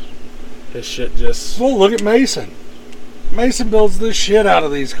 His shit just... Well, look at Mason. Mason builds the shit out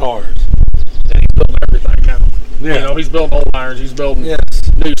of these cars. And he's building everything now. Yeah. You know, he's building old irons, he's building Yes.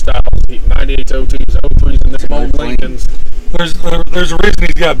 new styles, 98s, 02s, 03s, and them old Clean. Lincolns. There's a reason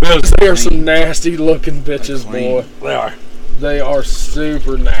he's got business. They are some nasty looking bitches, Clean. boy. They are. They are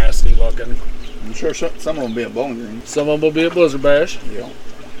super nasty looking. I'm sure some of them will be a Bowling Green. Some of them will be a Blizzard Bash. Yeah.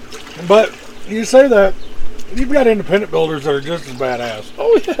 But you say that, you've got independent builders that are just as badass.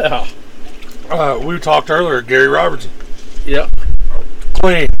 Oh, yeah. We talked earlier, Gary Robertson. Yep.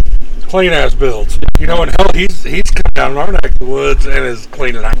 Clean ass builds. You know, and hell, he's come down in our neck of the woods and is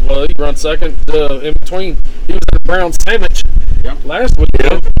cleaning out. Well, he run second in between. He was in the Brown Sandwich Yeah. last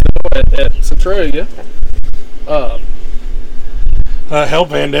weekend at Centralia. Hell,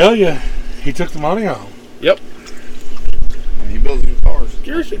 Vandalia, he took the money home. Yep. I mean, he builds new cars.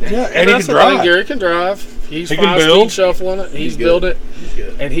 Gary can, Yeah, and he that's can the thing, drive. Gary can drive. He's He can 5-speed build. shuffling it. He's good. built it, He's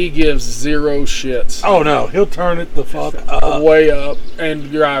good. and he gives zero shits. Oh no, he'll turn it the fuck up. Way up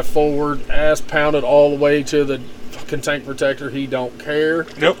and drive forward, ass pounded all the way to the fucking tank protector. He don't care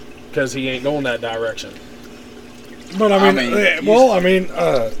Yep. because he ain't going that direction. But I I mean, mean,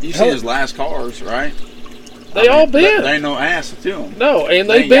 You see hell, his last cars, right? They all been. There ain't no ass to them. No, and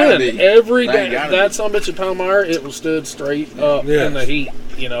They they've ain't gotta been be. every They day. ain't gotta That be. son of a bitch at Palmyra, it was stood straight up Yes. in the heat,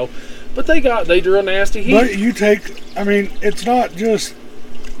 you know. But they drew a nasty heat. but you take, I mean, it's not just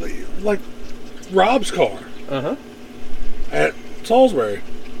like Rob's car Uh-huh. at Salisbury.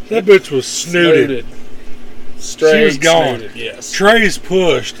 That bitch was snooted. Straight She was gone. snooted, yes. Trey's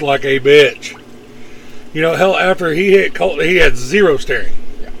pushed like a bitch. You know, hell, after he hit Colt, he had zero steering.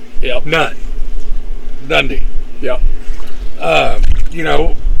 Yep. None. Dundee. Yep. You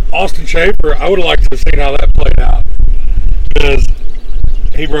know, Austin Schaefer, I would have liked to have seen how that played out. Because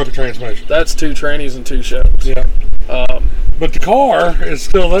he broke a transmission. That's 2 trannies and 2 shows. Yeah. But the car is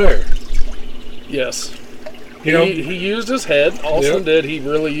still there. Yes. You know, He used his head. Austin Yep. did. He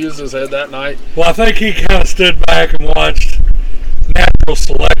really used his head that night. well, I think he kind of stood back and watched natural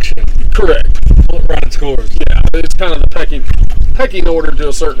selection Correct. running scores. Yeah. It's kind of the pecking order to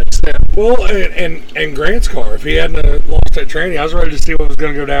a certain extent. Well, and Grant's car, if he hadn't lost that training, I was ready to see what was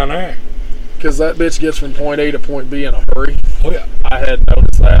going to go down there. because that bitch gets from point A to point B in a hurry. Oh yeah. I had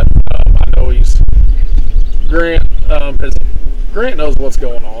noticed that. I know Grant. Grant knows what's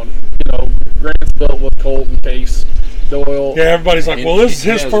going on. You know, Grant's built with Colt and Case, Doyle. Yeah, everybody's like, well, this is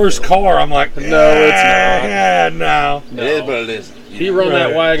his first car. I'm like, No, it's not. Yeah, no. It is, but it isn't. He run that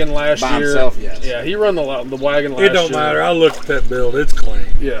Right. wagon last By year. himself, yes. Yeah, he run the wagon last year. It don't matter. I looked at that build. It's clean.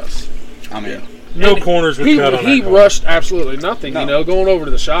 Yes. I mean, No And corners were He cut on he that car. rushed absolutely nothing. No. You know, going over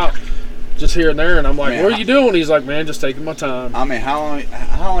to the shop, just here and there, and I'm like, Man, "What are you doing?" He's like, "Man, just taking my time." how long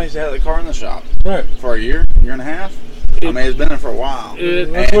has he had the car in the shop? Right. For a year and a half? I mean, it's been there for a while.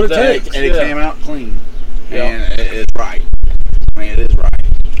 That's what it takes. And it Yeah. came out clean. Yeah. And it's right. I mean, it is right.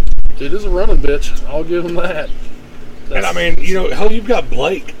 It is a running bitch. I'll give him that. And I mean, you know, hell, you've got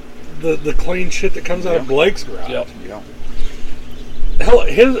Blake. The clean shit that comes out of Blake's garage. Yep. Yeah. Hell,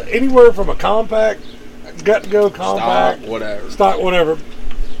 his anywhere from a compact, got to go compact, Stock, whatever. stock, whatever.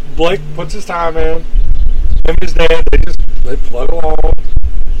 Blake puts his time in. Him and his dad, they plug along.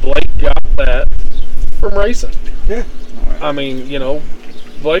 Blake got that from racing. Yeah. I mean, you know,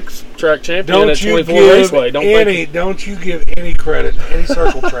 Blake's track champion Don't at you 24 give Raceway. don't you give any credit to any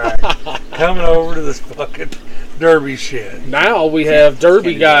circle track coming over to this fucking derby shit. Now we have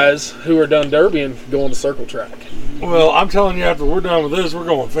Derby guys who are done derbying going to circle track. Well, I'm telling you, after we're done with this, we're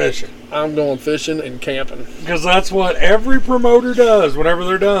going fishing. I'm going fishing and camping. Because that's what every promoter does whenever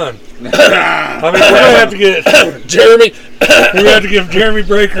they're done. I mean, we're gonna have to get Jeremy, we're gonna have to give Jeremy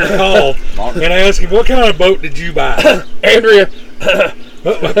Breaker a call and ask him, what kind of boat did you buy? Andrea.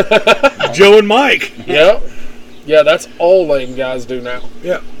 Joe and Mike. Yep. Yeah, that's all lame guys do now.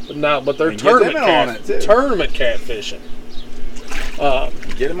 Yeah. But they're And get them on it, too. tournament catfishing.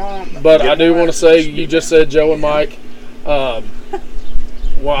 Get him on. But Get I him do on want to that. say, you just said Joe and Mike.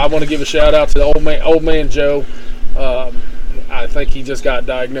 Well, I want to give a shout out to old man Joe. I think he just got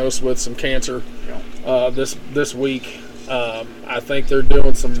diagnosed with some cancer this week. I think they're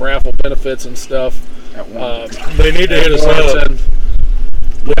doing some raffle benefits and stuff. At one. They need to hit us up. Warrington.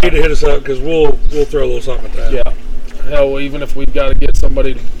 They need to hit us up because we'll throw a little something at that. Yeah. Hell, even if we've got to get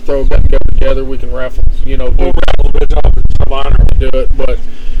somebody to throw a gun together, we can raffle. You know, We'll raffle a bit off some honor. do it. But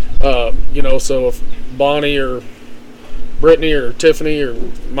you know, so if Bonnie or Brittany or Tiffany or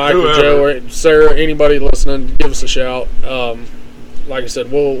Mike or Whoever. Joe or Sarah, anybody listening, give us a shout. Like I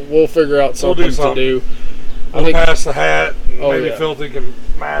said, we'll figure out We'll do something to do. I We'll think pass the hat. Oh, Maybe yeah. Filthy can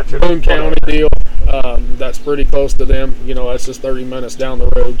match it. Boone County deal. That's pretty close to them. You know, that's just 30 minutes down the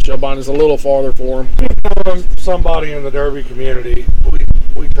road. Chilbonne's a little farther for them. Somebody in the Derby community,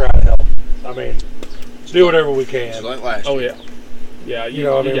 we try to help. I mean, do whatever we can. Just like last Oh year. yeah, You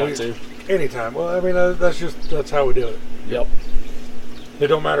know, I mean, got to. Anytime. Well, I mean, that's how we do it. Yep. It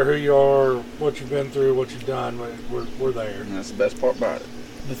don't matter who you are, what you've been through, what you've done. We're there. And that's the best part about it.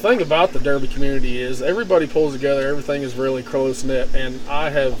 The thing about the Derby community is everybody pulls together. Everything is really close knit, and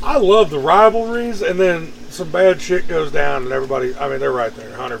I love the rivalries, and then some bad shit goes down, and everybody. I mean, they're right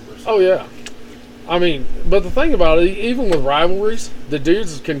there, 100%. Oh yeah, I mean, but the thing about it, even with rivalries, the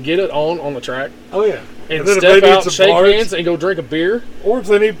dudes can get it on the track Oh yeah. and then if step they need out, some shake parts, hands, and go drink a beer or if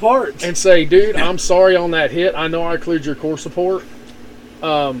they need parts. and say, "Dude, I'm sorry on that hit. I know I cleared your core support.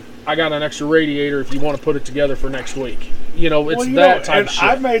 I got an extra radiator if you want to put it together for next week." You know, it's that type and of shit.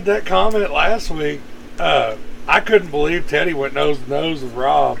 I made that comment last week. I couldn't believe Teddy went nose to nose with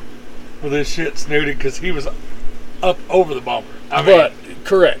Rob with his shit snooted because he was up over the bumper. I mean, But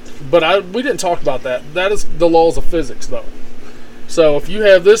correct. But we didn't talk about that. That is the laws of physics, though. So if you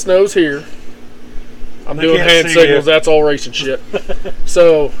have this nose here, I'm They doing can't hand see signals. you. That's all racing shit.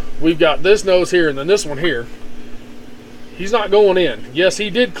 So we've got this nose here, and then this one here. He's not going in. Yes, he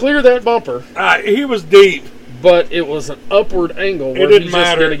did clear that bumper, he was deep. but it was an upward angle It where didn't he's just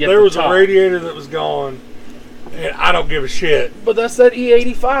matter. going to get There the was top. a radiator that was gone, and I don't give a shit. But that's that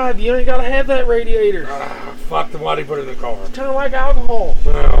E85. You ain't got to have that radiator. Fuck them. Why'd he put it in the car? Kind of like alcohol.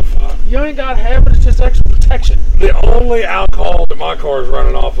 Oh, fuck. You ain't got to have it. It's just extra protection. The only alcohol that my car is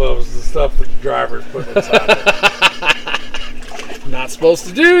running off of is the stuff that the driver's putting inside it. Not supposed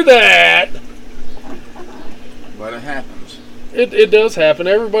to do that. But it happens. It does happen.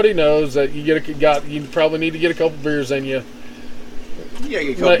 Everybody knows that you probably need to get a couple beers in you. You gotta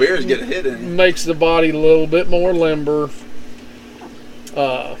get a couple beers, get a hit in you. Makes the body a little bit more limber.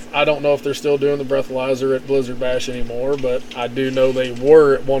 I don't know if they're still doing the breathalyzer at Blizzard Bash anymore, but I do know they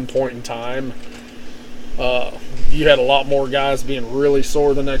were at one point in time. You had a lot more guys being really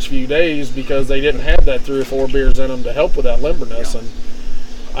sore the next few days because they didn't have that 3 or 4 beers in them to help with that limberness. And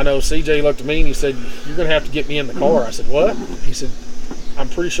I know CJ looked at me and he said, "You're going to have to get me in the car." I said, "What?" He said, "I'm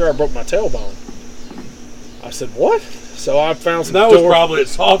pretty sure I broke my tailbone." I said, "What?" So I found some That was door- probably at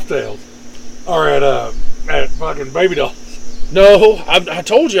Softails. Or at fucking Baby Doll. No, I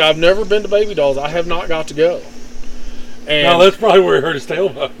told you I've never been to Baby Dolls. I have not got to go. And No, that's probably where he hurt his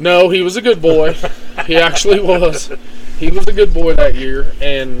tailbone. no, he was a good boy. He actually was. He was a good boy that year,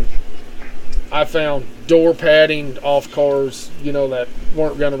 and I found door padding off cars, that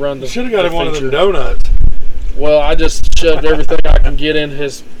weren't going to run the. Should have got the him one of them feature. donuts. Well, I just shoved everything I can get in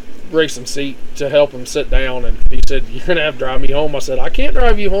his racing seat to help him sit down, and he said, "You're gonna have to drive me home." I said, "I can't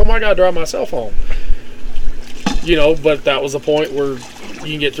drive you home. I gotta drive myself home." But that was the point where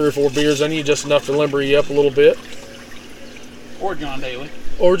you can get 3 or 4 beers in you, just enough to limber you up a little bit. Or John Daly.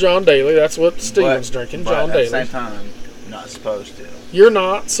 Or John Daly. That's what Steven's drinking. But John at Daly. the same time, you're not supposed to. You're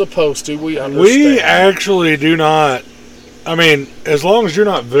not supposed to. We understand. We actually do not. I mean, as long as you're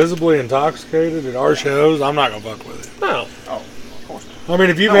not visibly intoxicated at our shows, I'm not going to fuck with it. No. Oh, of course not. I mean,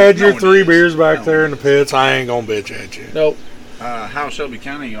 if you've No, had no your one 3 is. beers back No there one in the pits, I ain't going to bitch at you. Nope. How is Shelby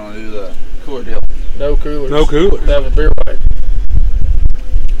County going to do the cooler deal? No coolers. No coolers. They have a beer wagon.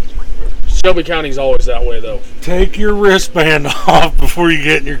 Shelby County's always that way, though. Take your wristband off before you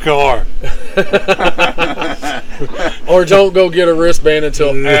get in your car. Or don't go get a wristband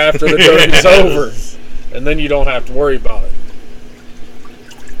until after the derby's over. And then you don't have to worry about it.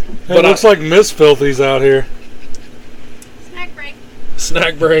 It But looks like Miss Filthy's out here. Snack break.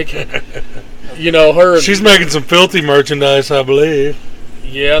 Snack break. Her. She's making some filthy merchandise, I believe.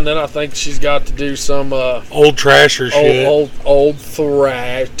 Yeah, and then I think she's got to do some Old trasher shit. old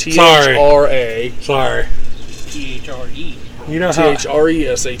thrash. Sorry. THRA. Sorry. THRE. You know how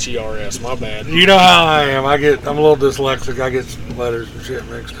THRESHERS. My bad. you know how I am. I'm a little dyslexic. I get some letters and shit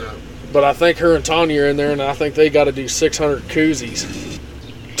mixed up. But I think her and Tanya are in there, and I think they got to do 600 koozies.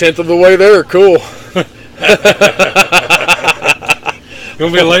 10th of the way there. Cool.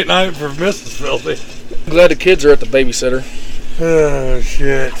 Gonna be a late night for Mrs. Filthy. Glad the kids are at the babysitter. Oh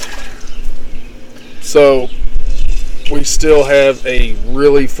shit. So we still have a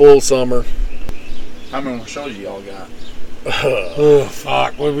really full summer. How many shows you all got? Oh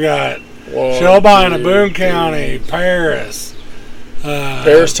fuck. We've got One, Shelbina, two, Boone County, Paris.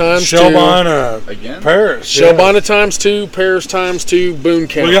 Paris times 2. Shelbina, Again? Paris. yeah. Shelbina times 2, Paris times 2, Boone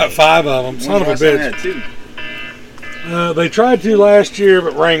County. We got 5 of them. Son of a When's the last bitch. time you had 2? They tried to last year,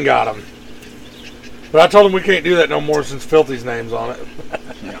 but rain got them. But I told them we can't do that no more since Filthy's name's on it.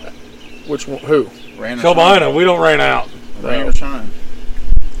 Which one? Who? Rain or shine? Shelbina, we don't rain out. Rain or shine?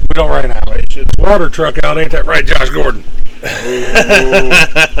 We don't rain out. Wait, shit. Water truck out, ain't that right, Josh Gordon?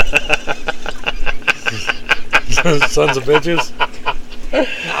 Sons of bitches.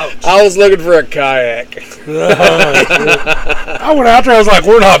 I was looking for a kayak. I went out there, I was like,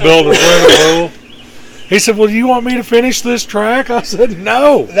 we're not building a swimming pool. He said, well, do you want me to finish this track? I said,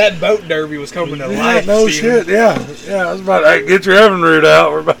 no. That boat derby was coming to Yeah, life. no Steven. shit, yeah. I was about to hey, get your heaven route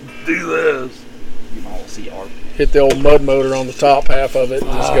out. We're about to do this. You all see art. Hit the old mud motor on the top half of it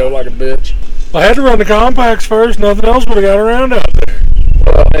and just go like a bitch. I had to run the compacts first. Nothing else would have got around out there.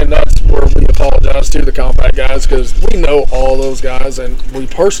 And that's where we apologize to the compact guys, because we know all those guys, and we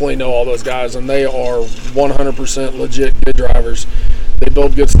personally know all those guys, and they are 100% legit good drivers. They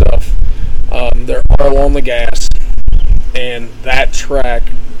build good stuff. They're all on the gas, and that track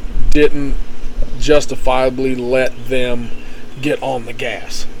didn't justifiably let them get on the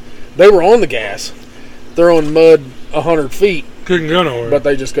gas. They were on the gas. They're on mud 100 feet, Couldn't go nowhere. but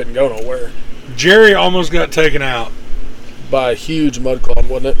they just couldn't go nowhere. Jerry almost got taken out. By a huge mud clump,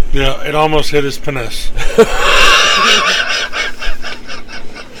 wasn't it? Yeah, it almost hit his penis.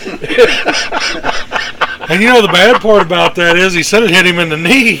 And you know the bad part about that is he said it hit him in the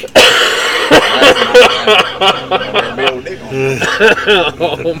knee.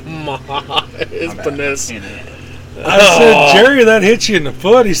 Oh my, his penis. I said, Jerry, that hit you in the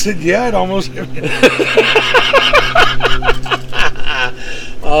foot. He said, yeah, it almost hit me.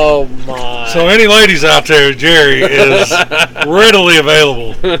 Oh my. So any ladies out there, Jerry is readily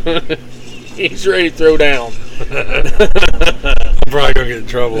available. He's ready to throw down. I'm probably going to get in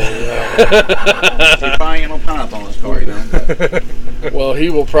trouble over that He probably ain't no pineapple on his car, you know. But Well, he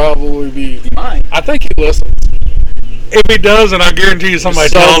will probably be. he might. I think he listens. If he doesn't, I guarantee you somebody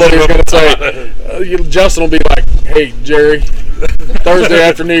tells Somebody's him. going to say, Justin will be like, hey, Jerry, Thursday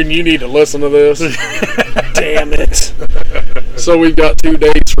afternoon, you need to listen to this. Damn it. So we've got 2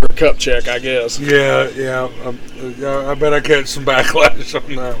 days for a cup check, I guess. Yeah. I bet I catch some backlash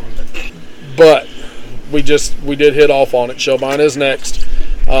on that one. But we did hit off on it. Shelbina is next.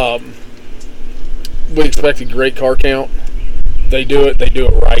 We expect a great car count. They do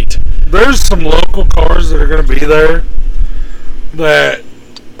it right. There's some local cars that are going to be there that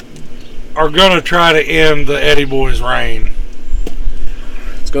are going to try to end the Eddie Boys' reign.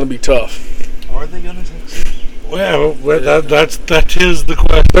 It's going to be tough. Are they going to succeed? Well, that is the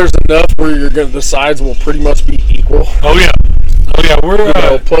question. There's enough where the sides will pretty much be equal. Oh yeah,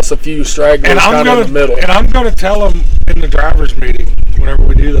 we're Plus a few stragglers and I'm kind of gonna in the middle. and I'm gonna tell them in the drivers' meeting whenever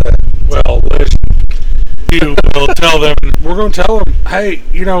we do that. Well, you will tell them. We're gonna tell them, hey,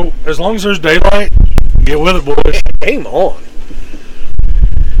 as long as there's daylight, get with it, boys. Game on.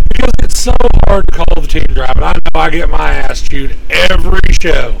 Because it's so hard to call the team driving. I know I get my ass chewed every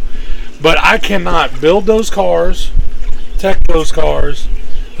show, but I cannot build those cars, tech those cars,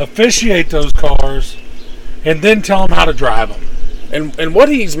 officiate those cars, and then tell them how to drive them. And what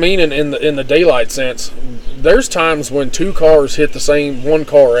he's meaning in the daylight sense, there's times when two cars hit one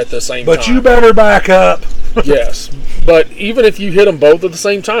car at the same time. But you better back up. Yes, but even if you hit them both at the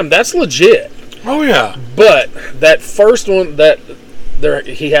same time, that's legit. Oh yeah. But that first one,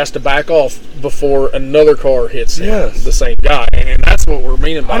 he has to back off before another car hits him, Yes. the same guy, and that's what we're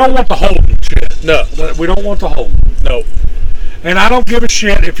meaning by I don't want the holding shit. No. We don't want the holding. No. And I don't give a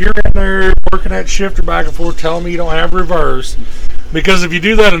shit if you're in there working that shifter back and forth telling me you don't have reverse. Because if you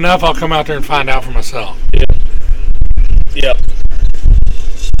do that enough, I'll come out there and find out for myself. Yep.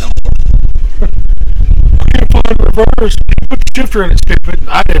 I can't find reverse. You put the shifter in it, stupid.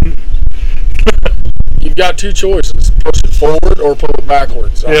 I didn't. You've got two choices: push it forward or pull it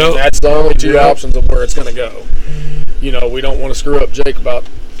backwards. I mean, Yep. that's the only two Yep. options of where it's going to go. We don't want to screw up Jake about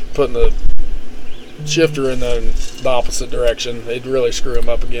putting the shifter in the opposite direction. It'd really screw him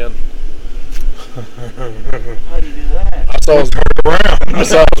up again. How do you do that? I saw his Around. I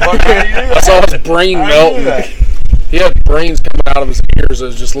saw his brain melting. He had brains coming out of his ears. It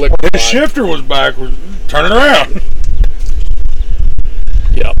was just liquefied. His shifter was backwards. Turn it around.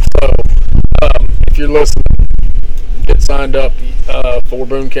 Yep. So, if you're listening, get signed up for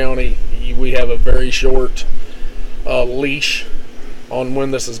Boone County. We have a very short leash on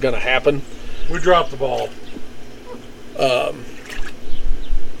when this is going to happen. We dropped the ball.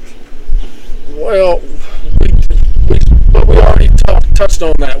 Well, we already touched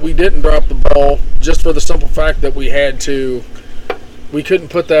on that. We didn't drop the ball just for the simple fact that we couldn't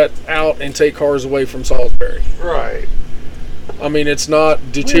put that out and take cars away from Salisbury. Right. I mean, it's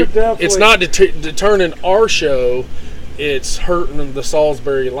not deterring our show. It's hurting the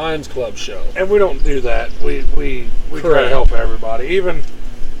Salisbury Lions Club show. And we don't do that. We try to Correct. help everybody.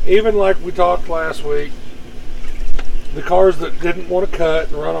 Even like we talked last week, the cars that didn't want to cut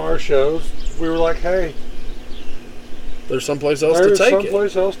and run our shows, we were like, hey, There's someplace else to there's take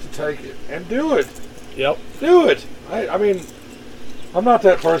someplace else to take it. And do it. it. Yep. Do it. I mean, I'm not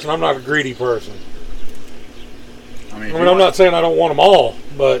that person. I'm not a greedy person. I mean, I'm not saying I don't want them all,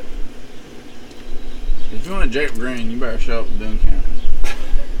 but if you want a Jake Green, you better show up in Boone County.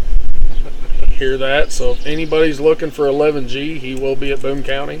 Hear that? So if anybody's looking for 11G, he will be at Boone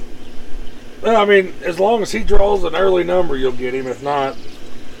County. I mean, as long as he draws an early number, you'll get him. If not,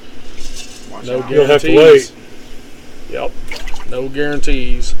 Watch No out. you'll have to guarantees. wait. Yep. No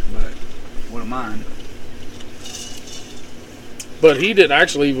guarantees. But wouldn't mind. But he didn't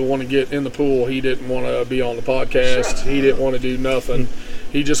actually even want to get in the pool. He didn't want to be on the podcast. He didn't want to do nothing.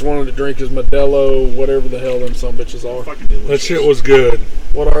 He just wanted to drink his Modelo, whatever the hell them some bitches are. Fucking delicious. That shit was good.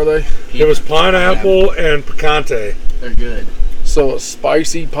 What are they? It was pineapple and picante. They're good. So a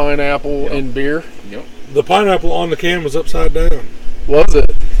spicy pineapple Yep. and beer. Yep. The pineapple on the can was upside down. Was it?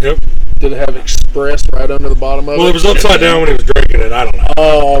 Yep. Did it have Express right under the bottom of Well, it? it was upside down when he was drinking it. I don't know.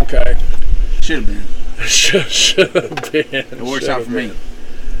 Oh, okay. Should have been. Should have been. It works out for me.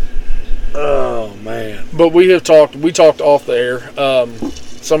 Oh man. But we talked off the air.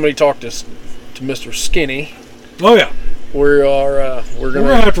 Somebody talked to Mr. Skinny. Oh yeah. We're We're gonna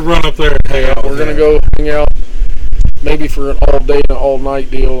gonna have to run up there and hang out. we're gonna go hang out maybe for an all day and all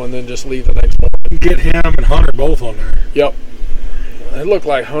night deal, and then just leave the next morning. get him and Hunter both on there. Yep. It looked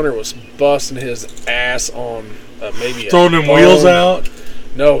like Hunter was busting his ass on maybe Throwing them wheels out.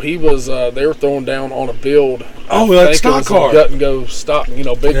 No, he was. They were throwing down on a build. Oh, I that think stock it was a car. gut and go stock. Big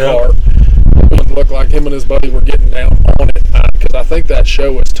Yeah. car. It looked like him and his buddy were getting down on it because I think that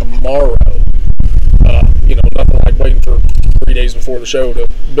show is tomorrow. Nothing like waiting for 3 days before the show to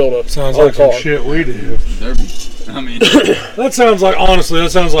build a Sounds whole like car. some shit we do. Derby. I mean, That sounds like, honestly,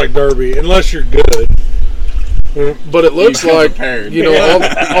 that sounds like Derby, unless you're good. But it looks come like prepared.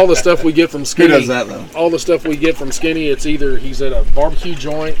 all the stuff we get from who Skinny. does that though? All the stuff we get from Skinny, it's either he's at a barbecue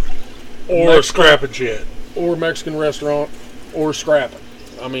joint Or scrapping shit. or Mexican restaurant or scrapping.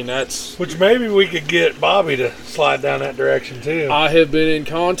 I mean, that's. Which maybe we could get Bobby to slide down that direction too. I have been in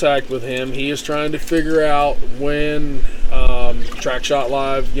contact with him. He is trying to figure out when Track Shot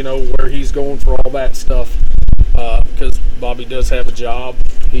Live, where he's going for all that stuff. Because Bobby does have a job.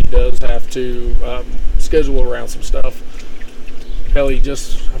 He does have to schedule around some stuff. Hell, I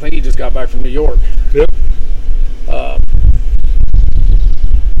think he just got back from New York. Yep.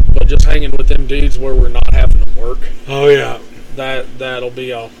 But just hanging with them dudes where we're not having to work, Oh, yeah. that'll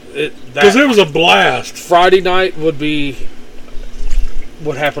be all. Because it was a blast. Friday night would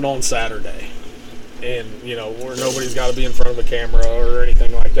happen on Saturday. And, where nobody's got to be in front of a camera or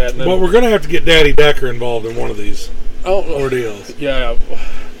anything like that. And then, But we're going to have to get Daddy Decker involved in one of these oh, ordeals. yeah,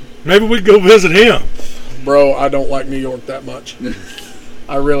 Maybe we could go visit him. bro, I don't like New York that much.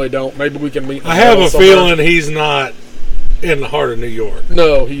 I really don't. Maybe we can meet in the I have middle a somewhere. feeling he's not in the heart of New York.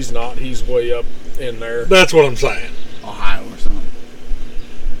 No, he's not. He's way up in there. That's what I'm saying. Ohio or something.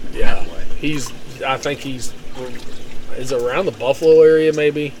 Yeah. Halfway. I think is it around the Buffalo area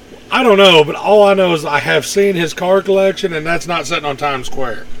maybe? I don't know, but all I know is I have seen his car collection, and that's not sitting on Times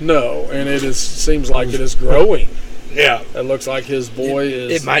Square. No, and seems like it is growing. Yeah. It looks like his boy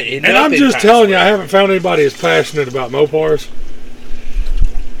is. It might end And up I'm in just Times telling you, Square. I haven't found anybody as passionate about Mopars.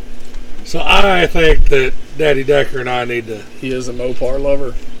 So I think that Daddy Decker and I need to... He is a Mopar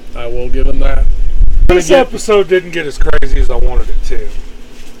lover. I will give him that. This episode didn't get as crazy as I wanted it to.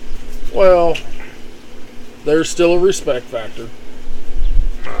 Well, there's still a respect factor.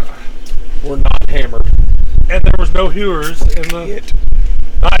 We're not hammered. And there was no hewers in the...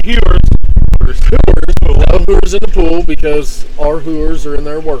 Not hewers. No hooers in the pool because our hooers are in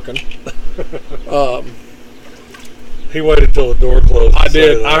there working. He waited till the door closed. I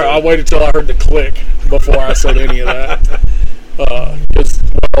did. I waited till I heard the click before I said any of that. Because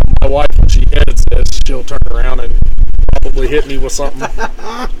my wife, when she edits this, she'll turn around and probably hit me with something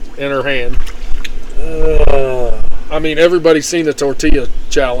in her hand. I mean, everybody's seen the tortilla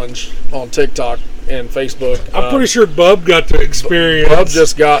challenge on TikTok and Facebook. I'm pretty sure Bub got to experience... Bub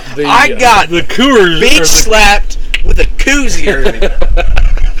just got the. I got the Coors... beach slapped with a koozie earlier.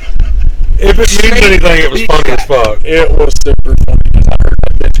 If it means anything, it was funny as fuck. It was super funny because I heard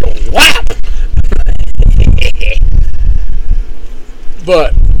that bitch go whap.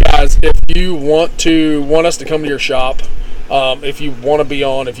 But guys, if you want us to come to your shop, if you want to be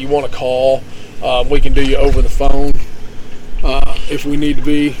on, if you want to call, we can do you over the phone. If we need to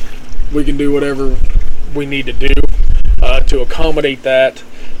be, we can do whatever we need to do to accommodate that.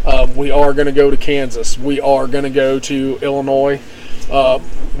 We are going to go to Kansas. We are going to go to Illinois.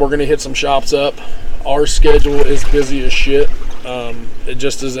 We're going to hit some shops up. Our schedule is busy as shit,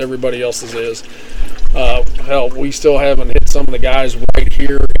 just as everybody else's is. Hell, we still haven't hit some of the guys right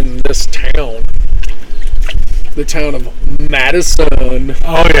here in this town. The town of Madison.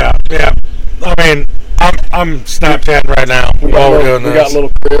 Oh, yeah. Yeah. I mean, I'm Snapchatting right now while we're doing this. We got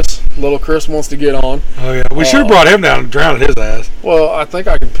little Chris. Little Chris wants to get on. Oh, yeah. We should have brought him down and drowned his ass. Well, I think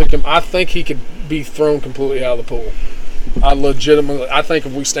I can pick him. I think he could be thrown completely out of the pool. I think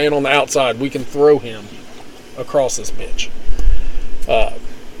if we stand on the outside, we can throw him across this bitch.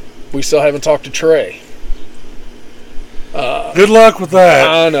 We still haven't talked to Trey. Good luck with that.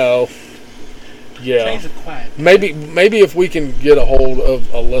 I know. Yeah. Trey's a quiet. Maybe if we can get a hold of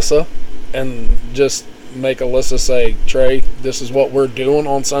Alyssa and just make Alyssa say, Trey, this is what we're doing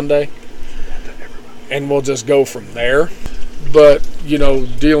on Sunday, and we'll just go from there. But,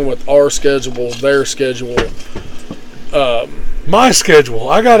 dealing with our schedule, their schedule. My schedule.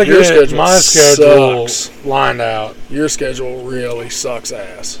 I got to Your get schedule my schedule sucks. lined out. Your schedule really sucks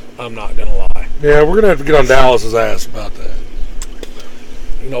ass. I'm not going to lie. Yeah, we're going to have to get on Dallas's ass about that.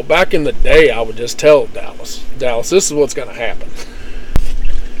 Back in the day, I would just tell Dallas, this is what's going to happen.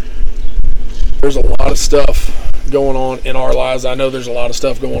 There's a lot of stuff going on in our lives. I know there's a lot of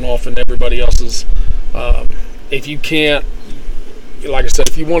stuff going off in everybody else's. If you can't, like I said,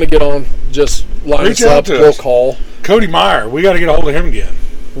 if you want to get on, just line Reach us out up. to We'll us. call. Cody Meyer. We got to get a hold of him again.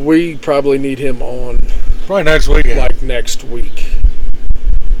 We probably need him on Probably next weekend. like next week.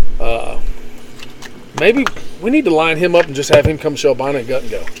 Maybe we need to line him up and just have him come show Bonnet and Gut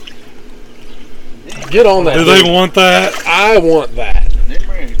and go. Get on that. Do dude. they want that? I want that. Didn't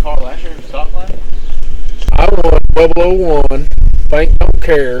bring a car last year for Stockland? I want 001, Bank Don't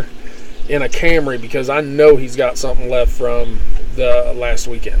Care, in a Camry because I know he's got something left from the last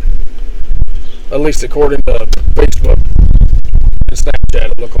weekend. At least according to Facebook and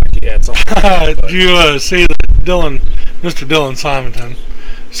Snapchat, it looked like he had something. Did you see that Mr. Dylan Simonton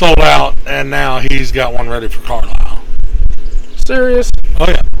sold out, and now he's got one ready for Carlisle? Serious? Oh,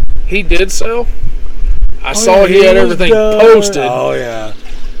 yeah. He did sell? I saw he had was everything done. posted. Oh, yeah.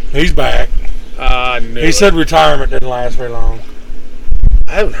 He's back. I knew He it. said retirement didn't last very long.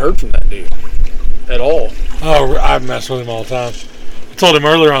 I haven't heard from that dude at all. Oh, I mess with him all the time. I told him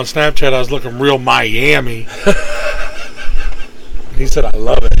earlier on Snapchat I was looking real Miami. He said, I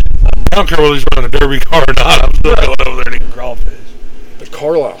love it. I don't care whether he's running a derby car or not. I'm still going over there and eating crawfish. The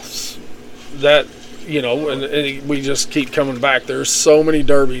Carlisles, that, and we just keep coming back. There's so many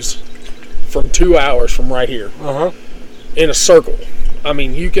derbies from 2 hours from right here Uh-huh. in a circle. I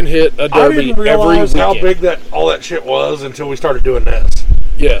mean, you can hit a I derby didn't every realize weekend. how big all that shit was until we started doing this.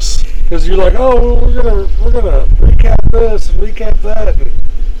 Yes. Because you're like, oh, well, we're gonna recap this and recap that. And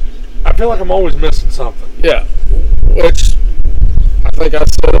I feel like I'm always missing something. Yeah. Which I think I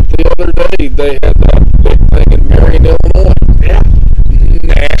said it the other day. They had that big thing in Marion, Illinois. Yeah.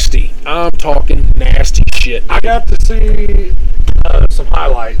 Nasty. I'm talking nasty shit. I got to see some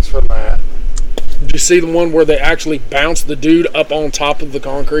highlights from that. Did you see the one where they actually bounced the dude up on top of the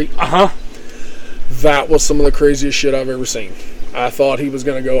concrete? Uh-huh. That was some of the craziest shit I've ever seen. I thought he was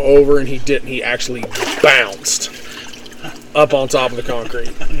going to go over, and he didn't. He actually bounced up on top of the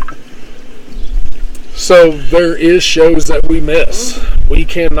concrete. So there is shows that we miss. We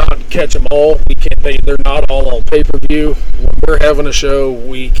cannot catch them all. We can't. They're not all on pay-per-view. When we're having a show,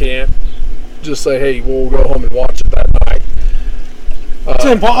 we can't just say, "Hey, we'll go home and watch it that night." It's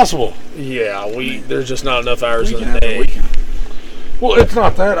impossible. Yeah, there's just not enough hours in Weekend the after day. weekend. Well, it's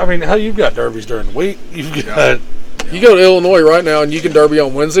not that. I mean, hell, you've got derbies during the week. You've got... You go to Illinois right now, and you can derby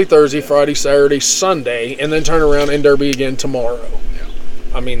on Wednesday, Thursday, Friday, Saturday, Sunday, and then turn around and derby again tomorrow.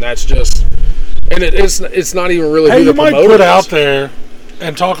 I mean, that's just, and it's not even really. Hey, who you the might promoter put is. out there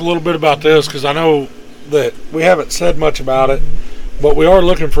and talk a little bit about this, because I know that we haven't said much about it, but we are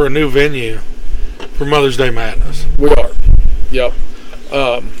looking for a new venue for Mother's Day Madness. We are. Yep.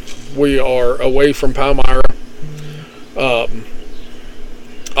 We are away from Palmyra.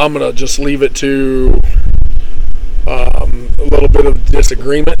 I'm gonna just leave it to a little bit of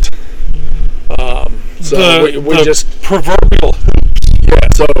disagreement. So we just proverbial.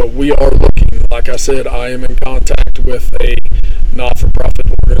 so we are looking. Like I said, I am in contact with a not-for-profit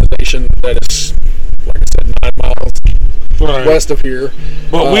organization that is, like I said, 9 miles Right. west of here.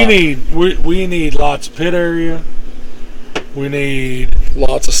 But we need lots of pit area. We need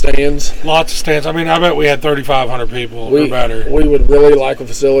Lots of stands. lots of stands. I mean, I bet we had 3,500 people or better. We would really like a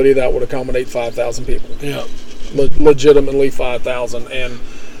facility that would accommodate 5,000 people. Yeah. Legitimately 5,000. And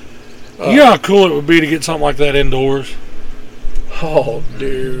You know how cool it would be to get something like that indoors? oh,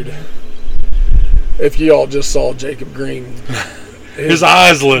 dude, if y'all just saw Jacob Green, His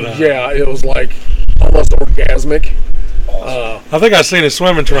eyes lit up. yeah, it was like almost orgasmic. I think I seen his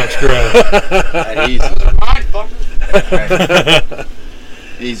swimming trunks grow. Hey, easy. Right, fucker.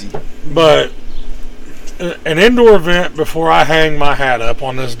 Easy. But an indoor event before I hang my hat up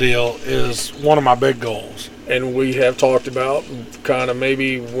on this deal is one of my big goals. And we have talked about kind of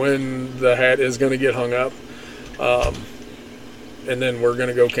maybe when the hat is going to get hung up. And then we're going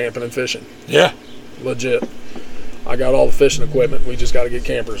to go camping and fishing. Yeah. Legit. I got all the fishing equipment. We just got to get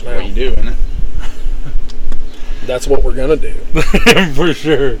campers now. What you do, innit? That's what we're going to do. For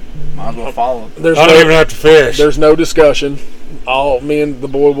sure. Might as well follow. There's I don't even have to fish. There's no discussion. Me and the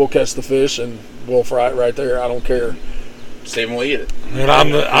boy will catch the fish and we'll fry it right there. I don't care. Stephen will eat it. And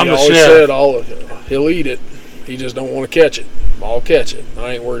I'm the He always chef. said he'll eat it. He just don't want to catch it. I'll catch it.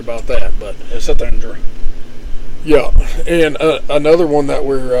 I ain't worried about that. But Just sit there and drink. yeah, and another one that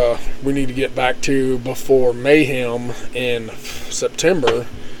we need to get back to before Mayhem in September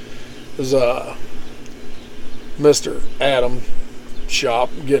is Mr. Adam shop.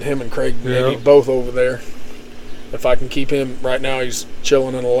 Get him and Craig maybe Yeah. both over there. If I can keep him right now, he's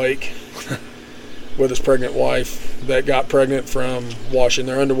chilling in a lake with his pregnant wife that got pregnant from washing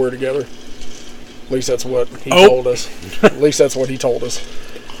their underwear together. At least that's what he told us. At least that's what he told us.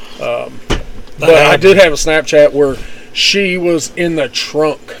 But I did have a Snapchat where she was in the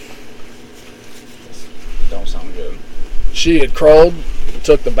trunk. Don't sound good. She had crawled,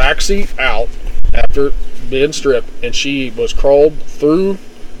 took the back seat out after being stripped, and she was crawled through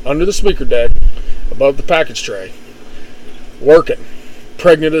under the speaker deck above the package tray, working,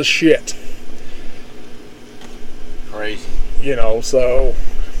 pregnant as shit. Crazy. So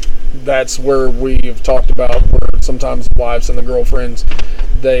that's where we've talked about where sometimes the wives and the girlfriends,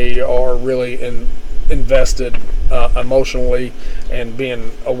 they are really invested emotionally and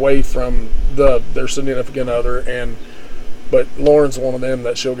being away from their significant other. But Lauren's one of them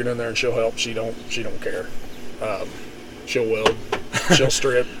that she'll get in there and she'll help. She don't care. She'll weld. She'll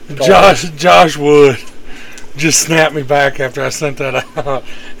strip. Josh Wood just snapped me back after I sent that out.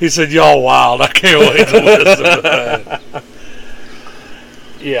 He said, "Y'all wild. I can't wait to listen to that."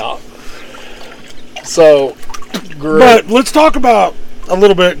 Yeah. So, great. But let's talk about a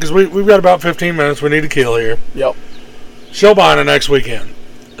little bit, because we've got about 15 minutes we need to kill here. Yep. Showbina next weekend.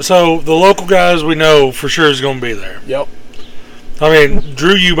 So the local guys we know for sure is going to be there. Yep. I mean,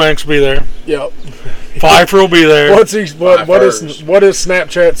 Drew Eubanks will be there. Yep. Pfeiffer will be there. What does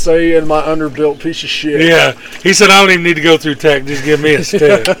Snapchat say in my underbuilt piece of shit? Yeah. He said, I don't even need to go through tech. Just give me a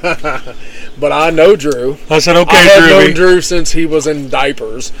stick. But I know Drew. I said, okay, I have known Drew. Drew since he was in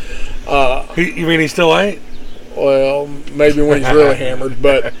diapers. You mean he still ain't? Well, maybe when he's really hammered,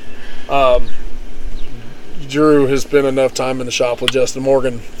 but Drew has spent enough time in the shop with Justin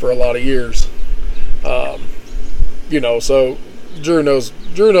Morgan for a lot of years. So Drew knows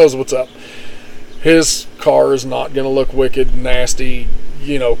what's up. His car is not going to look wicked, nasty,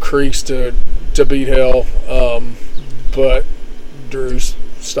 creased to beat hell. But Drew's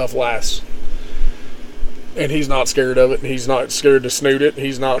stuff lasts. And he's not scared of it. He's not scared to snoot it.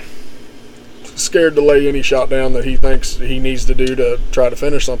 He's not scared to lay any shot down that he thinks he needs to do to try to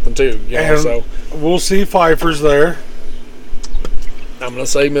finish something too. So we'll see Pfeiffer's there. I'm going to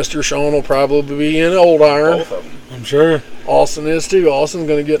say Mr. Sean will probably be in old iron. Both of them. I'm sure. Austin is too. Austin's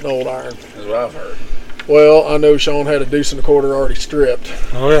going to get an old iron. That's what I've heard. Well, I know Sean had a deuce and a quarter already stripped.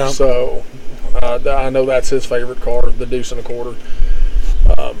 Oh, yeah. So I know that's his favorite car, the deuce and a quarter.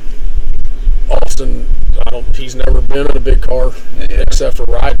 Austin, he's never been in a big car except for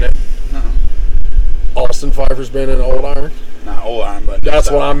riding it. No. Austin Pfeiffer's been in an old iron. Not old iron, but That's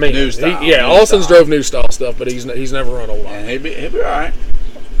style. what I mean. New style. Austin's drove new style stuff, but he's never run old iron. And he'll be all right.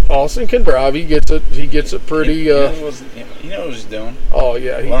 Austin can drive. He gets it pretty. He knows what he's doing. Oh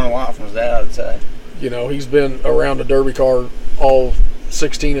yeah, Learned a lot from his dad, I'd say. He's been around a derby car all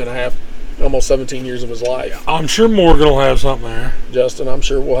 16 and a half, almost 17 years of his life. I'm sure Morgan will have something there. Justin, I'm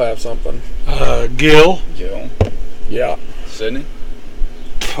sure we'll have something. Gil. Yeah. Sydney.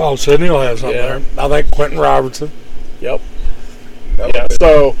 Oh, Sydney will have something there. I think Quentin Robertson. Yep. Yeah.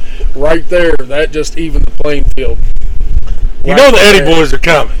 So right there, that just evened the playing field. You know the Eddie boys are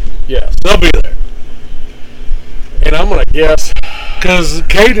coming. Yes. They'll be there. And I'm going to guess. Because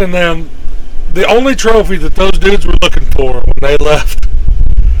Kate and them, the only trophy that those dudes were looking for when they left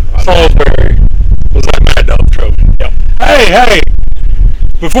Salisbury was that Mad Dog trophy. Yep. Hey,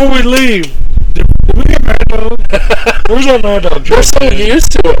 before we leave, did we get Mad Dog? Where's that Mad Dog We're trophy? so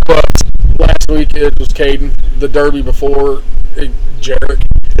used to it, but last week it was Caden. The derby before, Jarek.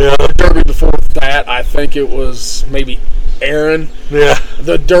 Yeah. The derby before that, I think it was maybe Aaron. Yeah.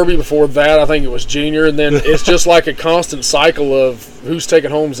 The derby before that, I think it was Junior, and then it's just like a constant cycle of who's taking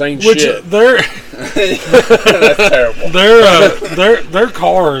home Zane's Which shit. they're That's terrible. their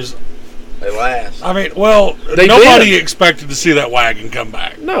cars. They last. I mean, well, They nobody did. expected to see that wagon come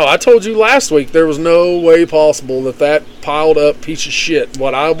back. No, I told you last week there was no way possible that piled up piece of shit,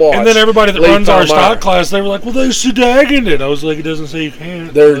 what I watched. And then everybody that leave runs our Tom stock Meyer. class, they were like, well, they Sedagened it. I was like, it doesn't say you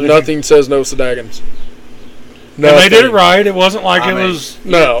can't. There's nothing says no Sedagans. And they did it right. It wasn't like I it mean, was...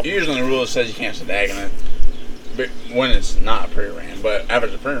 No. Usually the rule says you can't Sedagen it when it's not pre-ran, but after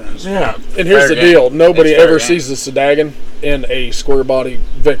the pre-ran, Yeah. And here's the fair deal. game. Nobody It's fair ever game. sees a Sedagen in a square body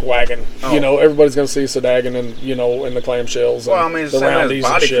Vic wagon. Oh. Everybody's going to see a Sedagen in the clamshells Well, I and mean, it's the the same as roundies and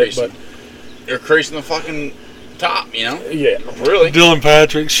body shit. creasing. You're creasing the fucking top, Yeah. Really? Dylan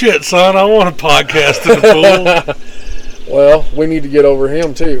Patrick. Shit, son, I want a podcast in the pool. Well, we need to get over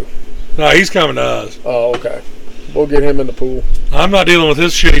him too. No, he's coming to us. Oh, okay. We'll get him in the pool. I'm not dealing with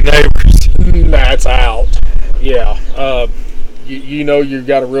his shitty neighbors. That's out. Yeah. You've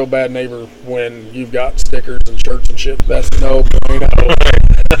got a real bad neighbor when you've got stickers and shirts and shit. That's no bueno.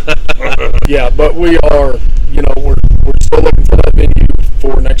 Yeah, but we are, we're still looking for that venue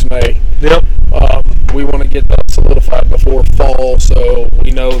for next May. Yep. We want to get that solidified before fall, so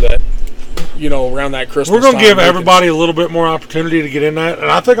we know that, around that Christmas We're going to time, give we can- everybody a little bit more opportunity to get in that, and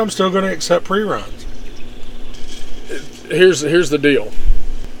I think I'm still going to accept pre-runs. Here's the deal.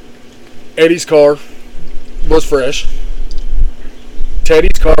 Eddie's car was fresh.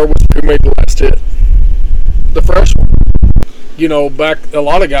 Teddy's car was who made the last hit. The fresh one. Back a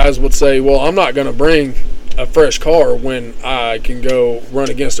lot of guys would say, well, I'm not going to bring a fresh car when I can go run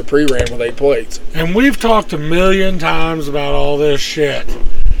against a pre-ran with 8 plates. And we've talked a million times about all this shit.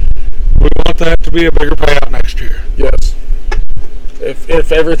 We want that to be a bigger payout next year. Yes.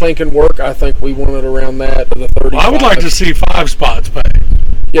 If everything can work, I think we want it around that to the 35. I would like to see 5 spots paid.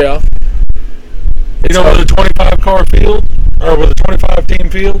 Yeah. With a 25 car field, or with a 25 team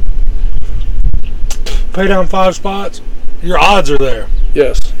field, pay down 5 spots, your odds are there.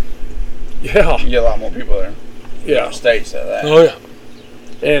 Yes. Yeah. You get a lot more people there. Yeah. States of that. Oh, yeah.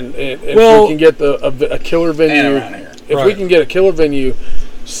 And if Well- we can get a killer venue, And around here. if we Right. can get a killer venue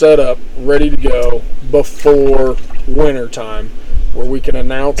set up, ready to go before winter time, where we can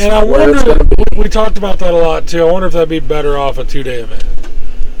announce And I where it's going wonder, to be. we talked about that a lot too. I wonder if that'd be better off a 2-day event.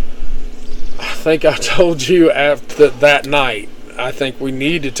 I think I told you after that night, I think we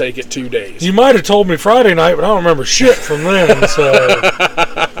need to take it 2 days. You might have told me Friday night, but I don't remember shit from then.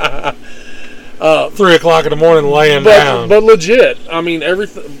 So 3 o'clock in the morning, laying down. But legit, I mean,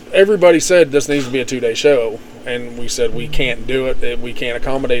 everybody said this needs to be a 2-day show, and we said we can't do it. We can't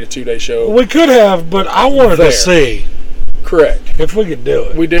accommodate a 2-day show. We could have, but I wanted to see. Correct. If we could do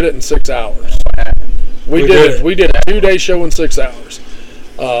it. We did it in 6 hours. We did a 2-day show in 6 hours.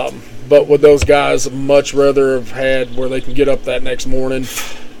 But would those guys much rather have had where they can get up that next morning,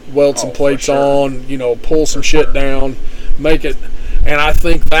 weld some plates on, pull some shit down, make it. And I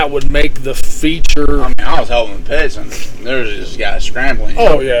think that would make the feature. I mean, I was helping pitch, and there was this guy scrambling.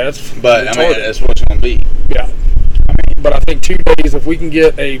 Oh yeah, but I mean, that's what it's going to be. Yeah. But I think 2 days, if we can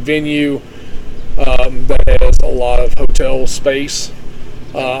get a venue that has a lot of hotel space,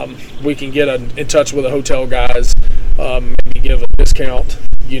 we can get in touch with the hotel guys, maybe give a discount,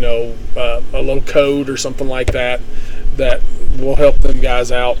 a little code or something like that will help them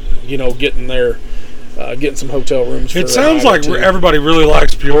guys out, getting some hotel rooms. It sounds like everybody really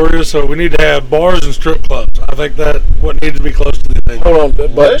likes Peoria, so we need to have bars and strip clubs. I think that what needs to be close to the thing. Hold on,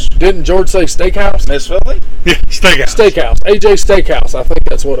 but didn't George say steakhouse? Miss Philly? Yeah, steakhouse. Steakhouse. AJ Steakhouse. I think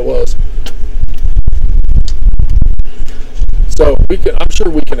that's what it was. So I'm sure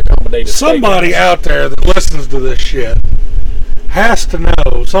we can accommodate it. Somebody out there that listens to this shit has to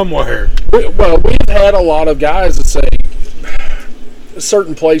know somewhere. We've had a lot of guys that say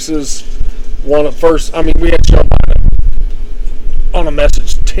certain places want it first. I mean, we had Joe on a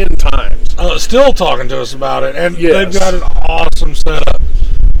message 10 times. Still talking to us about it, and yes. They've got an awesome setup.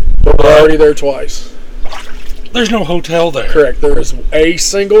 But we're already there twice. There's no hotel there. Correct. There is a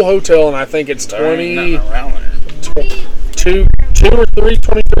single hotel, and I think it's 22 or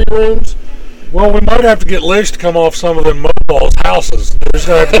 23 rooms. Well, we might have to get Lish to come off some of them mobiles houses. We're just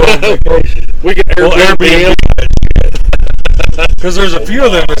going to have to go on vacation. We can Airbnb because there's a few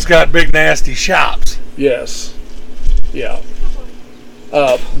of them that's got big nasty shops. Yes. Yeah.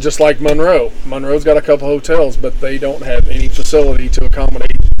 Just like Monroe. Monroe's got a couple hotels, but they don't have any facility to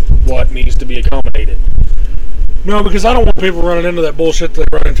accommodate what needs to be accommodated. No, because I don't want people running into that bullshit they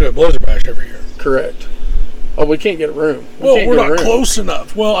run into at Blizzard Bash every year. Correct. Oh, we can't get a room. We're not close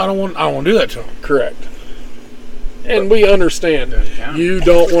enough. Well, I don't want to do that to them. Correct. And we understand. You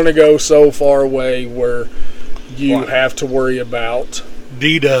don't want to go so far away where you have to worry about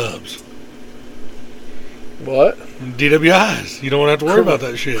D-dubs. What? DWIs. You don't want to have to worry about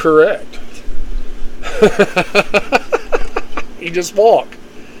that shit. Correct. You just walk.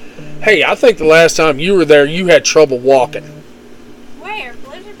 Hey, I think the last time you were there, you had trouble walking. Where?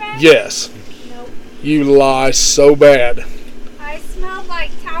 Blizzard Bash? Yes. Nope. You lie so bad. I smelled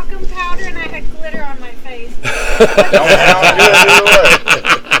like talcum powder and I had glitter on my face.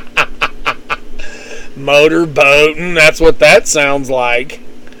 Motorboating, that's what that sounds like.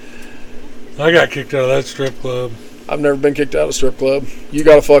 I got kicked out of that strip club. I've never been kicked out of a strip club. You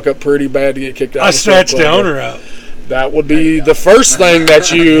got to fuck up pretty bad to get kicked out of a strip club. I snatched the owner out. That would be the first thing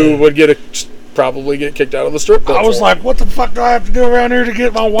that you would probably get kicked out of the strip club. I was like, what the fuck do I have to do around here to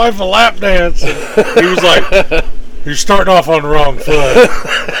get my wife a lap dance? And he was like, you're starting off on the wrong foot.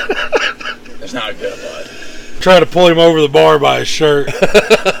 That's not good, bud. Trying to pull him over the bar by his shirt.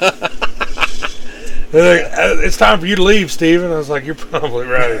 They're like, it's time for you to leave, Steven. I was like, you're probably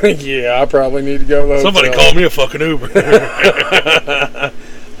right. Yeah, I probably need to go to the Somebody hotel. called me a fucking Uber.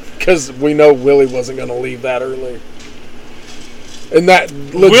 Because we know Willie wasn't going to leave that early. And that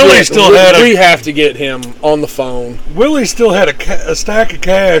Willie still we have to get him on the phone. Willie still had a stack of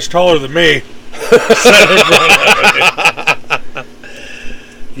cash taller than me.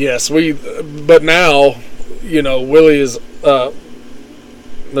 Yes, but now, Willie is,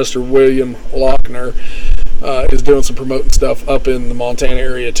 Mr. William Lochner is doing some promoting stuff up in the Montana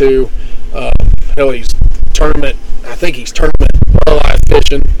area too. Hell, he's tournament walleye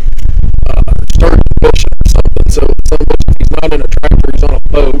fishing, tournament fishing or something. So he's not in a tractor, he's on a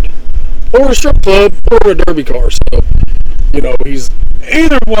boat, or a strip club, or a derby car. So, he's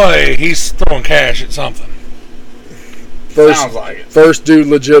either way, he's throwing cash at something. Sounds like it. First dude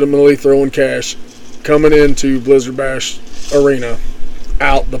legitimately throwing cash coming into Blizzard Bash Arena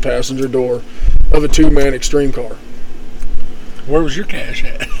out the passenger door of a 2-man extreme car. Where was your cash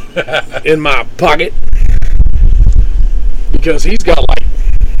at? In my pocket. Because he's got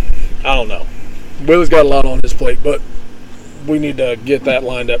I don't know. Willie's got a lot on his plate, but we need to get that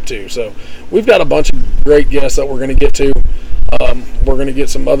lined up too. So we've got a bunch of great guests that we're going to get to. We're going to get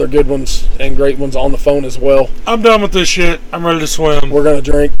some other good ones and great ones on the phone as well. I'm done with this shit. I'm ready to swim. We're going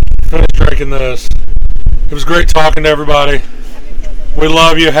to drink. Finish drinking this. It was great talking to everybody. We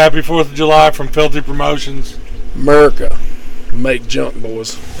love you. Happy 4th of July from Filthy Promotions. America. make junk,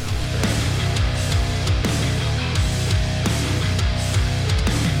 boys.